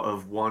a part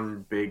of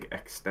one big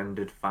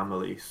extended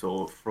family.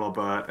 So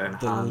Frobbert and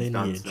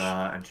Hans,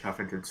 Danzer and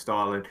Chaffinch and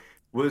Starlin.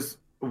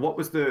 What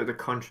was the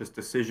conscious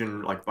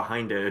decision like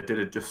behind it? Or did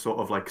it just sort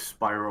of like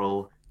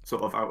spiral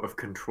sort of out of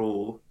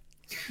control?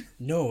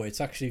 No,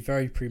 it's actually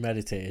very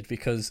premeditated,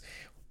 because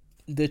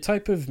the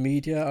type of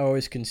media I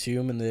always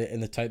consume, and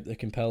the type that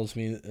compels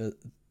me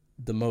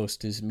the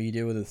most, is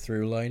media with a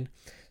through line.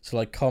 So,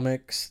 like,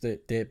 comics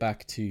that date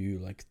back to,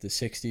 like, the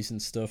 60s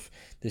and stuff,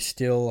 they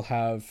still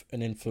have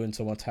an influence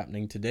on what's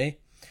happening today.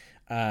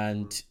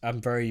 And I'm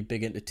very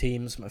big into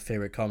teams. My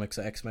favourite comics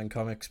are X-Men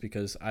comics,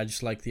 because I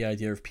just like the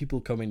idea of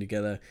people coming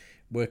together,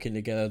 working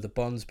together, the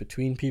bonds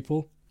between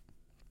people.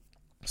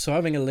 So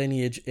having a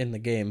lineage in the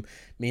game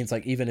means,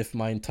 like, even if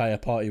my entire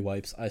party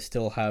wipes, I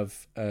still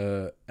have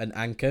an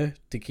anchor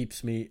that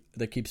keeps me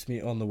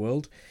on the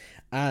world.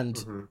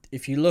 And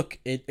if you look,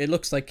 it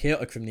looks like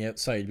chaotic from the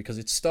outside, because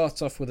it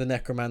starts off with a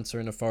necromancer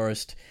in a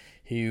forest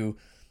who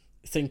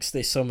thinks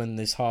they summon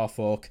this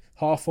half-orc.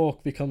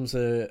 Half-orc becomes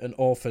an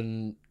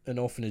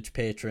orphanage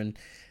patron,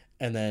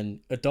 and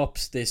then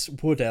adopts this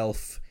wood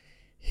elf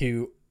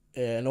who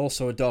and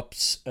also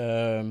adopts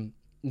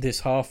this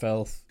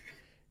half-elf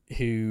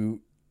who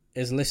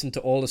has listened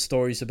to all the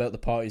stories about the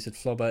parties that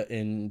Frobbert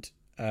and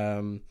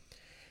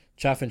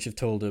Chaffinch have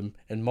told him,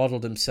 and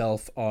modelled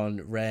himself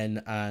on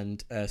Ren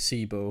and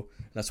Sibo.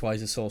 That's why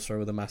he's a sorcerer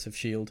with a massive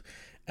shield.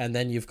 And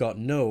then you've got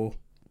No,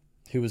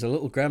 who was a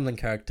little gremlin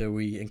character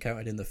we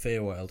encountered in the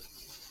Feywild,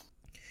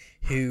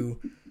 who,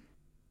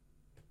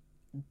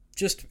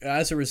 just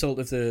as a result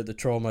of the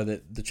trauma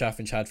that the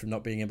Chaffinch had from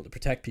not being able to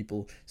protect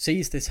people,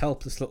 sees this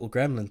helpless little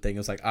gremlin thing and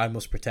was like, I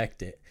must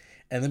protect it.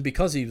 And then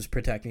because he was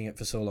protecting it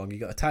for so long, he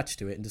got attached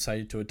to it and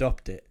decided to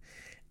adopt it.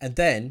 And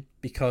then,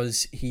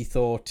 because he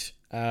thought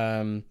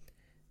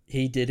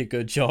he did a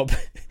good job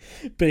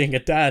being a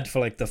dad for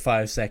like the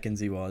 5 seconds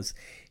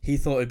he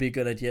thought it'd be a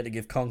good idea to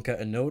give Conker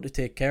a No to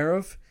take care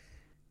of.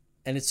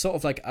 And it's sort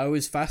of like, I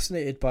was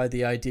fascinated by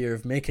the idea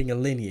of making a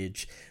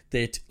lineage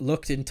that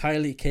looked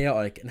entirely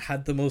chaotic and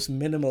had the most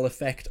minimal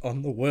effect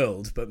on the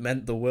world, but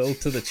meant the world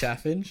to the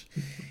Chaffinch.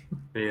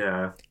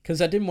 Yeah.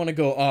 Because I didn't want to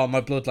go, oh, my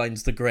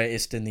bloodline's the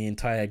greatest in the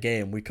entire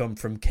game. We come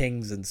from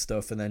kings and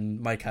stuff, and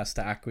then Mike has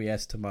to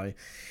acquiesce to my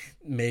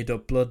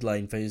made-up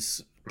bloodline for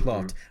his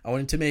plot. I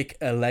wanted to make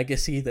a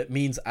legacy that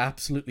means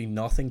absolutely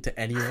nothing to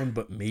anyone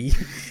but me.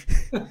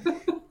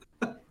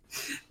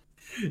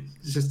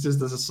 Just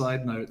as a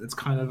side note, it's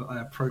kind of,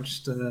 I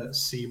approached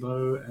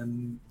Sibo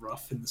and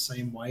Ruff in the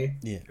same way,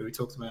 who we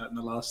talked about in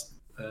the last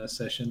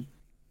session.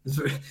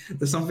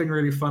 There's something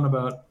really fun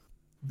about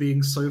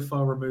being so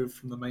far removed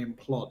from the main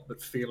plot,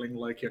 but feeling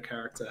like your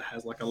character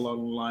has like a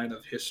long line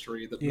of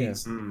history that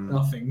means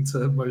nothing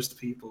to most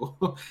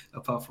people,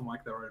 apart from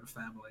like their own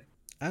family.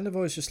 And I've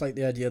always just liked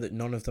the idea that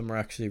none of them are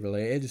actually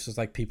related. It's just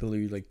like people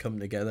who like come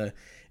together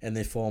and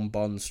they form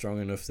bonds strong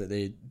enough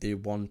that they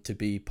want to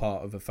be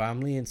part of a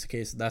family. In this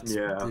case, that's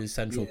the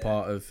central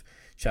part of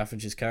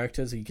Chaffinch's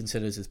characters. He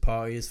considers his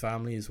party his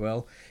family as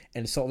well.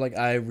 And it's sort of like,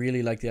 I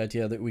really like the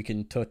idea that we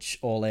can touch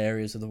all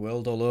areas of the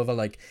world all over.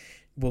 Like,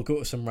 we'll go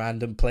to some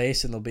random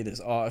place and there'll be this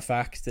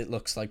artifact that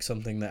looks like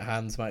something that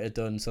Hans might have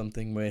done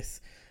something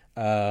with.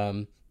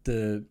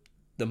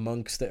 The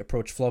monks that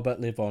approach Frobbert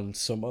live on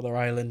some other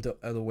island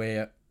all the way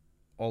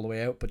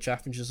out, but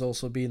Chaffinch has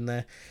also been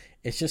there.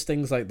 it's just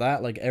things like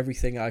that. Like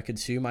everything I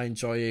consume, I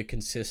enjoy a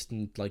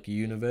consistent like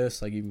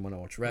universe. Like even when I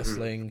watch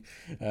wrestling,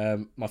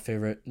 my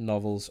favorite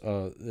novels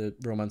are the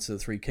Romance of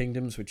the Three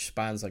Kingdoms, which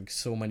spans like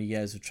so many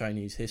years of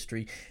Chinese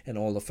history and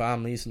all the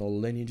families and all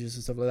the lineages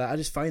and stuff like that. I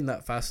just find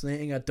that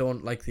fascinating. I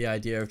don't like the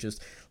idea of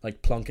just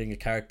like plonking a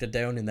character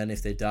down and then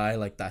if they die,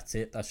 like that's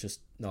it. That's just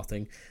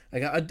nothing.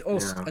 Like I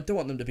don't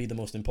want them to be the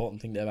most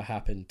important thing to ever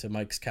happen to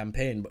Mike's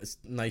campaign, but it's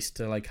nice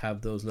to like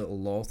have those little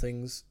lore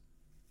things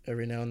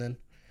every now and then.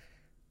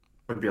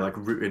 Would be like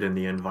rooted in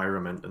the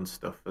environment and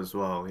stuff as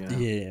well.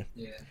 Yeah.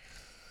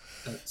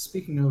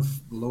 Speaking of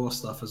lore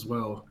stuff as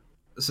well,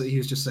 so he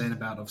was just saying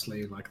about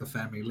obviously like the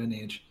family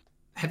lineage.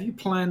 Have you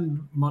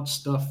planned much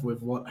stuff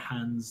with what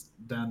Hans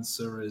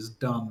Dancer has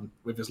done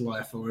with his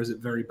life, or is it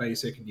very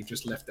basic and you've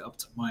just left it up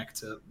to Mike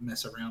to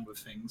mess around with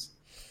things?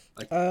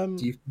 Like,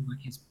 do you feel like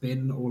he's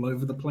been all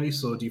over the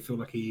place, or do you feel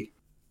like he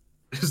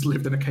has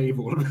lived in a cave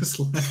all of his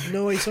life?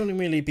 No, he's only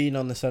really been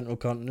on the central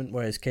continent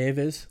where his cave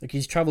is. Like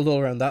he's travelled all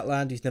around that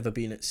land. He's never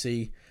been at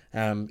sea.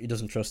 He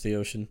doesn't trust the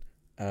ocean.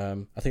 I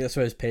think that's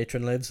where his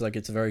patron lives. Like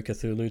it's a very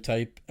Cthulhu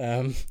type.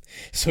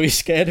 So he's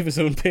scared of his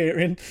own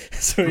patron,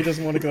 so he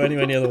doesn't want to go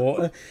anywhere near the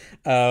water.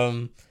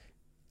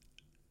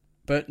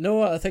 But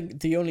no, I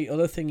think the only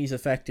other thing he's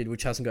affected,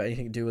 which hasn't got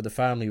anything to do with the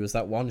family, was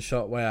that one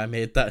shot where I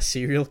made that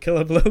serial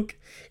killer bloke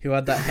who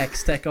had that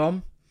hex tech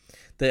on.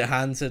 That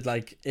Hans had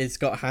like, it's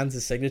got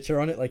Hans'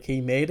 signature on it, like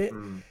he made it.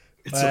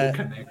 It's all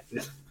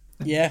connected.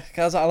 Yeah,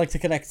 because I like to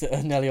connect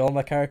nearly all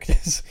my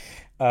characters.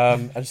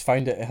 I just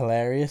find it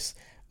hilarious.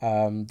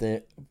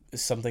 That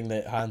something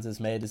that Hans has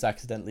made is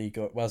accidentally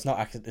it's not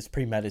accident, it's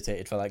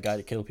premeditated for that guy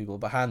to kill people,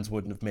 but Hans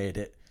wouldn't have made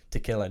it to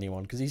kill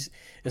anyone because he's,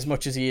 as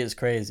much as he is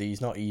crazy,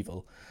 he's not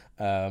evil.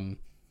 But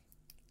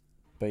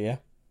yeah.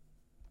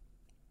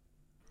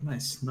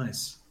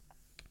 Nice.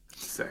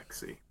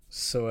 Sexy.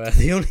 So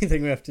the only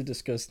thing we have to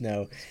discuss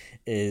now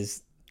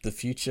is the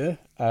future,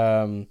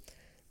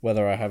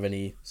 whether I have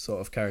any sort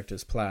of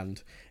characters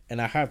planned.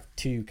 And I have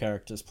 2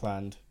 characters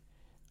planned,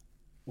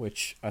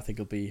 which I think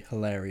will be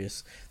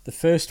hilarious. The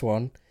first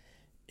one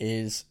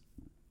is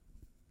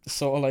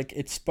sort of like,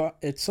 it's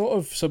sort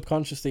of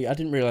subconsciously, I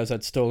didn't realise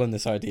I'd stolen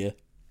this idea,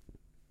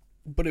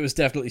 but it was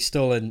definitely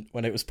stolen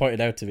when it was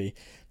pointed out to me.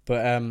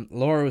 But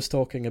Laura was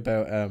talking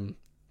about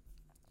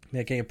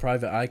making a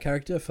private eye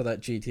character for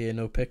that GTA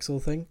No Pixel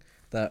thing,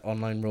 that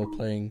online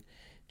role-playing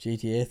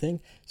GTA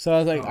thing. So I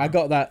was like, I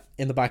got that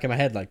in the back of my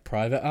head, like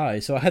private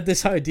eye. So I had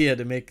this idea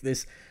to make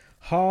this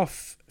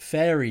half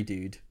fairy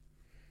dude.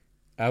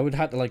 I would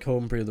have to like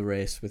homebrew the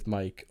race with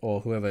Mike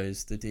or whoever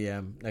is the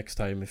DM next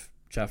time if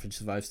Chaffage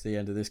survives to the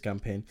end of this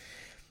campaign,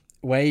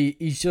 where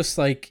he's just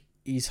like,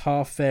 he's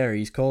half fairy.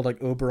 He's called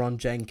like Oberon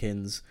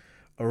Jenkins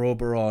or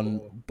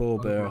Oberon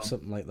Boba or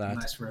something like that.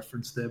 Nice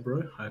reference there,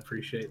 bro. I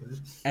appreciate that.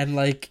 And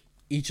like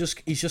he's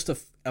just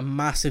a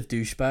massive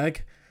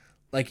douchebag.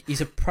 Like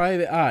he's a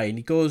private eye and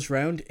he goes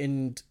around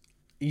and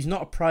he's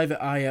not a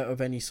private eye out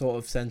of any sort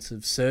of sense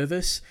of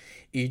service.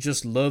 He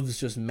just loves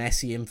just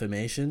messy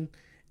information.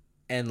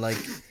 And like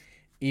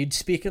he'd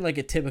speak in like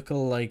a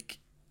typical like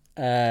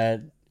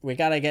we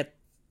gotta get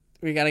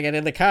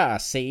in the car,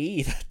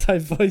 see, that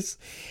type voice.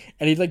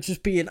 And he'd like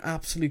just be an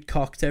absolute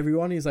cock to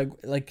everyone. He's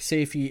like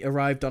say if he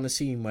arrived on a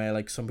scene where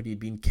like somebody had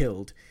been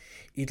killed,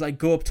 he'd like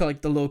go up to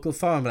like the local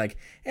farm, like,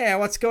 hey,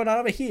 what's going on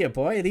over here,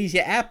 boy? Are these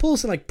your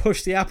apples? And like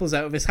push the apples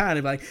out of his hand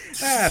and be like,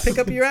 pick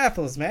up your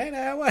apples,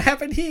 man. What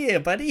happened here,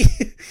 buddy?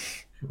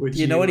 Would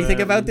you know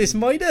anything about this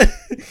murder?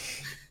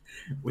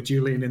 Would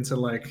you lean into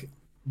like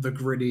the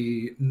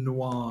gritty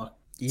noir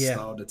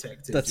style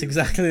detective? That's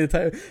exactly the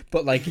type.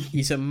 But like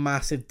he's a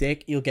massive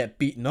dick. He'll get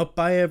beaten up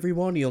by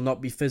everyone. He'll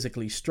not be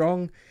physically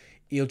strong.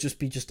 He'll just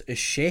be just a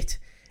shit.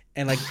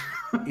 And like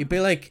he'd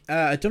be like,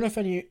 I don't know if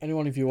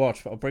anyone of you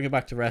watched, but I'll bring it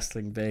back to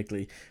wrestling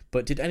vaguely.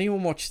 But did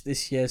anyone watch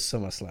this year's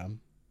SummerSlam?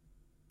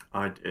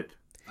 I did.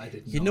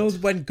 You know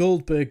when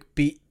Goldberg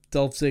beat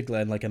Dolph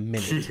Ziggler in like a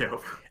minute? Yeah.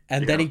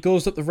 And then he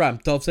goes up the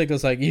ramp. Dolph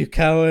Ziggler's like, you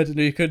coward, and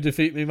you couldn't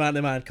defeat me man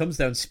to man. Comes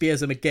down,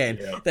 spears him again.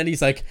 Yeah. Then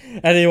he's like,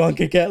 anyone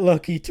could get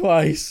lucky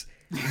twice.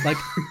 Like,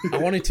 I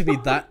wanted to be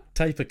that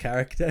type of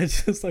character.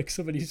 Just like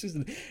somebody who's just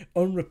an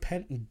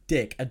unrepentant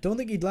dick. I don't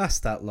think he'd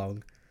last that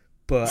long.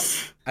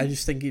 But I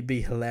just think it'd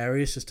be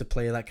hilarious just to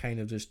play that kind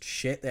of just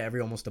shit that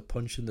everyone wants to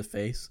punch in the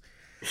face.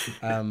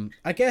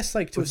 I guess,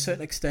 like, to a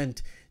certain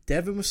extent,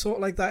 Devin was sort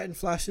of like that in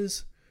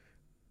flashes.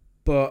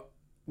 But...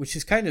 which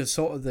is kind of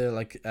sort of the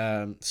like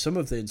some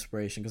of the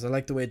inspiration, because I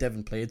like the way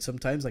Devin played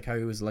sometimes, like how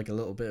he was like a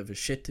little bit of a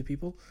shit to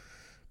people,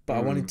 but I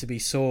wanted to be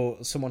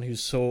someone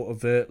who's so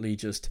overtly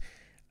just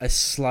a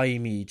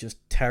slimy, just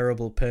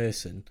terrible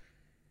person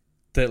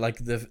that like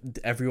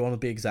everyone will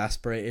be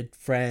exasperated,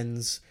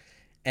 friends,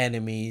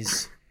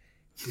 enemies,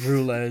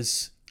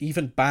 rulers,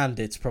 even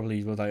bandits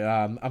probably were like,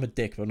 I'm a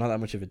dick, but not that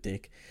much of a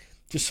dick.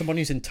 Just someone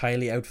who's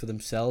entirely out for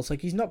themselves.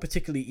 Like he's not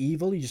particularly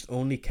evil, he just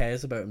only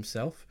cares about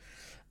himself.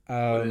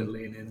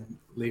 Lean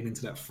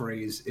into that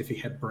phrase, if he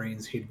had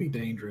brains he'd be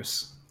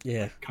dangerous,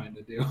 kind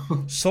of deal.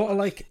 Sort of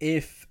like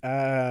if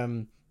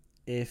Nyx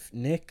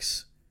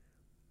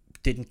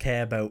didn't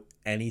care about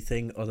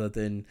anything other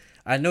than,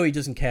 I know he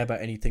doesn't care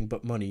about anything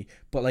but money,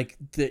 but like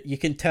you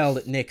can tell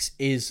that Nyx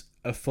is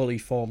a fully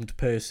formed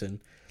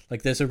person.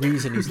 Like there's a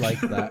reason he's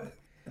like that.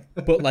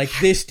 But like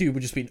this dude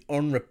would just be an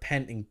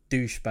unrepenting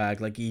douchebag.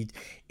 Like he'd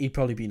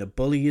probably been a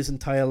bully his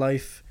entire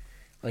life.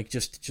 Like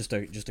just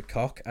a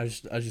cock. I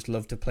just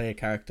love to play a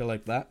character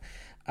like that.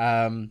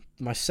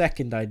 My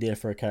second idea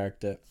for a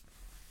character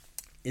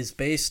is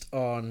based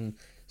on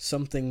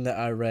something that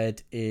I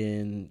read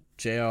in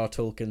J.R.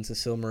 Tolkien's The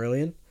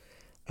Silmarillion.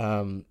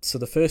 So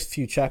the first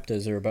few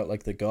chapters are about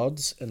like the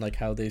gods and like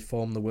how they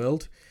form the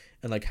world,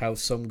 and like how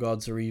some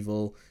gods are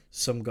evil,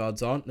 some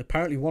gods aren't. And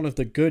apparently one of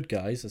the good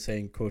guys, I say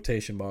in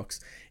quotation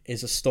marks,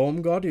 is a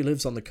storm god who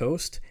lives on the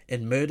coast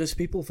and murders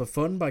people for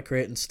fun by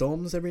creating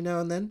storms every now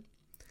and then.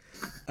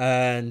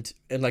 And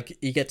like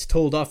he gets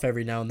told off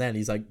every now and then.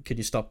 He's like, "Can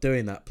you stop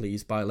doing that,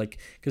 please?" By like,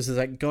 because there's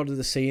like god of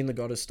the sea and the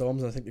god of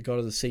storms. And I think the god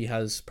of the sea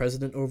has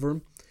precedent over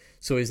him.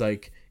 So he's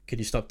like, "Can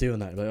you stop doing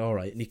that?" I'm like, all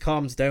right. And he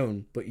calms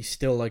down, but he's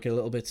still like a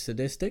little bit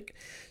sadistic.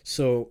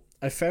 So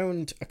I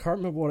can't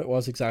remember what it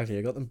was exactly.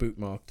 I got them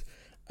bookmarked.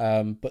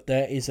 But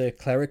there is a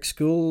cleric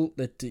school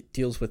that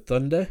deals with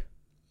thunder,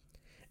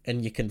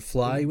 and you can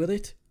fly with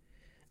it.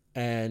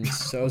 And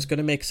so I was going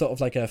to make sort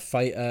of like a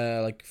fighter,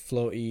 like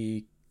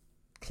floaty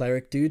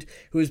cleric dude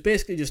who is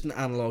basically just an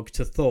analog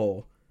to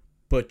Thor,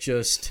 but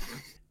just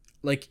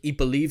like he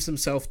believes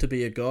himself to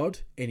be a god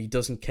and he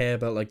doesn't care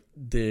about like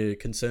the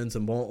concerns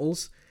of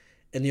mortals.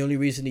 And the only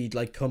reason he'd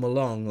like come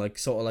along, like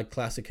sort of like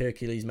classic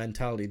Hercules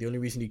mentality, the only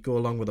reason he'd go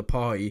along with a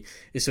party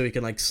is so he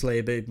can like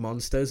slay big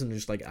monsters and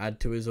just like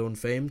add to his own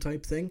fame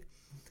type thing.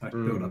 Like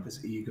build up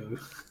his ego.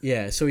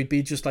 Yeah, so he'd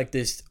be just like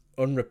this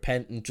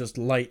unrepentant, just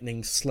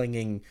lightning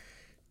slinging,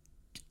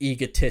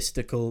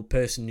 egotistical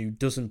person who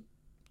doesn't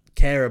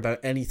care about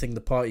anything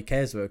the party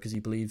cares about because he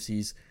believes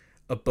he's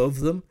above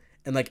them.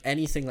 And like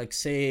anything, like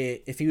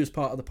say if he was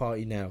part of the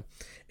party now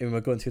and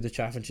we're going through the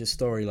Chaffinch's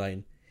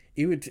storyline,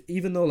 he would,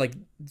 even though like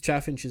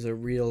Chaffinch is a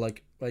real,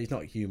 like, well, he's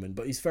not human,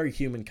 but he's a very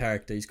human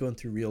character, he's going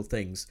through real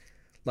things,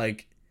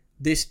 like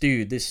this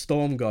dude, this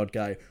storm god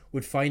guy,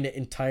 would find it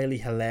entirely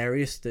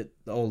hilarious that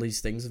all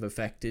these things have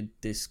affected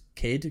this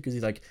kid, because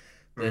he's like,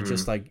 they're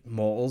just like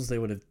mortals. They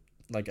would have,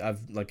 like,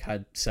 I've like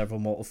had several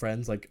mortal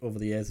friends like over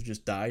the years who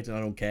just died and I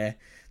don't care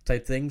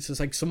type thing. So it's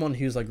like someone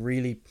who's like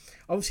really,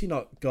 obviously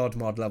not god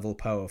mod level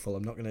powerful.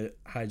 I'm not going to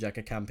hijack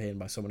a campaign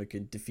by someone who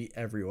can defeat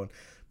everyone,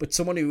 but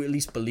someone who at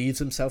least believes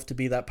himself to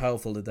be that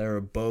powerful, that they're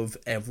above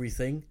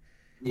everything,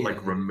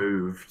 like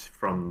removed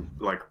from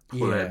like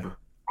pleb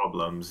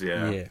problems.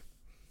 Yeah.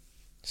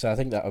 So I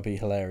think that would be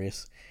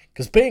hilarious,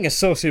 because being a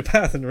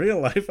sociopath in real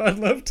life, I'd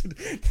love to.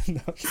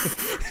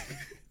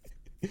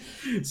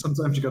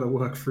 Sometimes you got to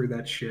work through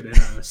that shit in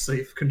a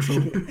safe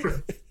control.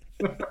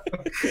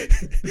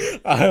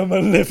 I am a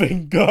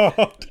living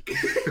god.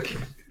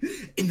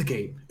 In the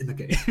game.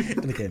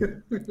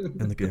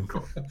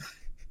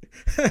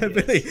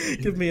 Billy,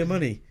 give me your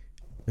money.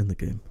 In the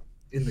game.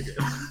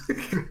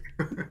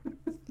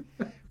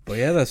 But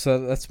yeah,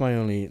 that's my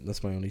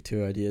only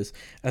two ideas.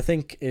 I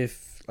think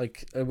if,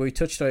 like we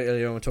touched on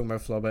earlier when we were talking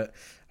about Flobbit,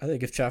 I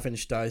think if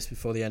Chaffinch dies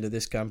before the end of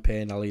this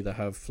campaign, I'll either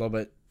have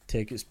Flobbit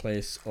take his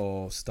place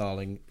or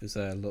Starling as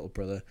a little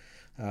brother.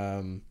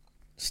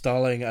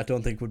 Starling I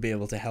don't think would be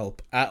able to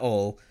help at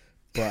all,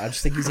 but I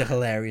just think he's a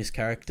hilarious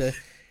character.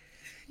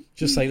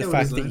 Just like the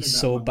fact that he's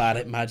so bad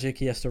at magic,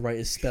 he has to write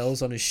his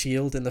spells on his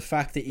shield, and the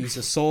fact that he's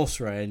a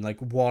sorcerer and like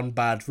one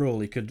bad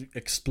roll he could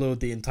explode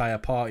the entire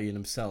party and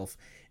himself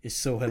is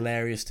so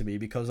hilarious to me,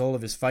 because all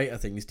of his fighter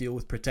things deal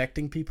with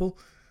protecting people.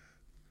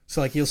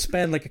 So like he'll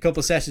spend like a couple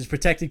of sessions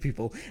protecting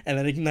people and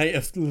then ignite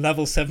a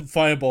level 7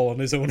 fireball on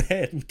his own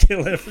head and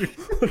kill everyone.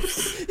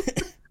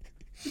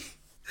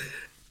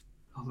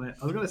 Oh man,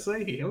 I was gonna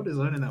say he held his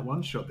own in that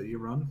one shot that you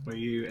run where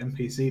you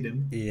NPC'd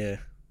him. Yeah,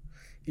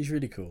 he's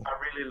really cool. I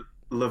really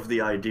love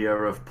the idea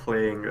of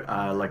playing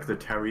like the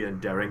Terry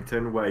and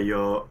Derrington, where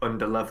you're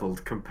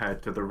underleveled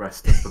compared to the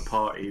rest of the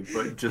party,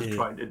 but just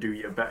trying to do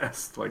your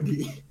best. Like,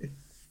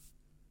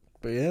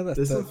 but yeah,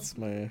 that's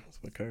my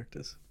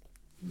characters.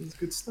 It's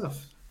good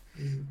stuff.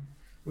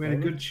 We had a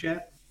good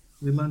chat.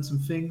 We learned some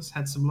things,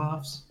 had some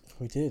laughs.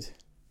 We did,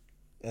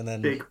 and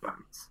then big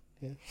bands.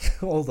 Yeah,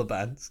 all the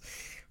bands.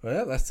 Well,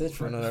 yeah, that's it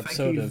for another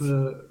episode of.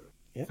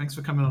 Thanks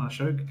for coming on our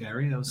show,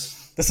 Gary.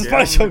 This is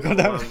my show. Go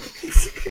down.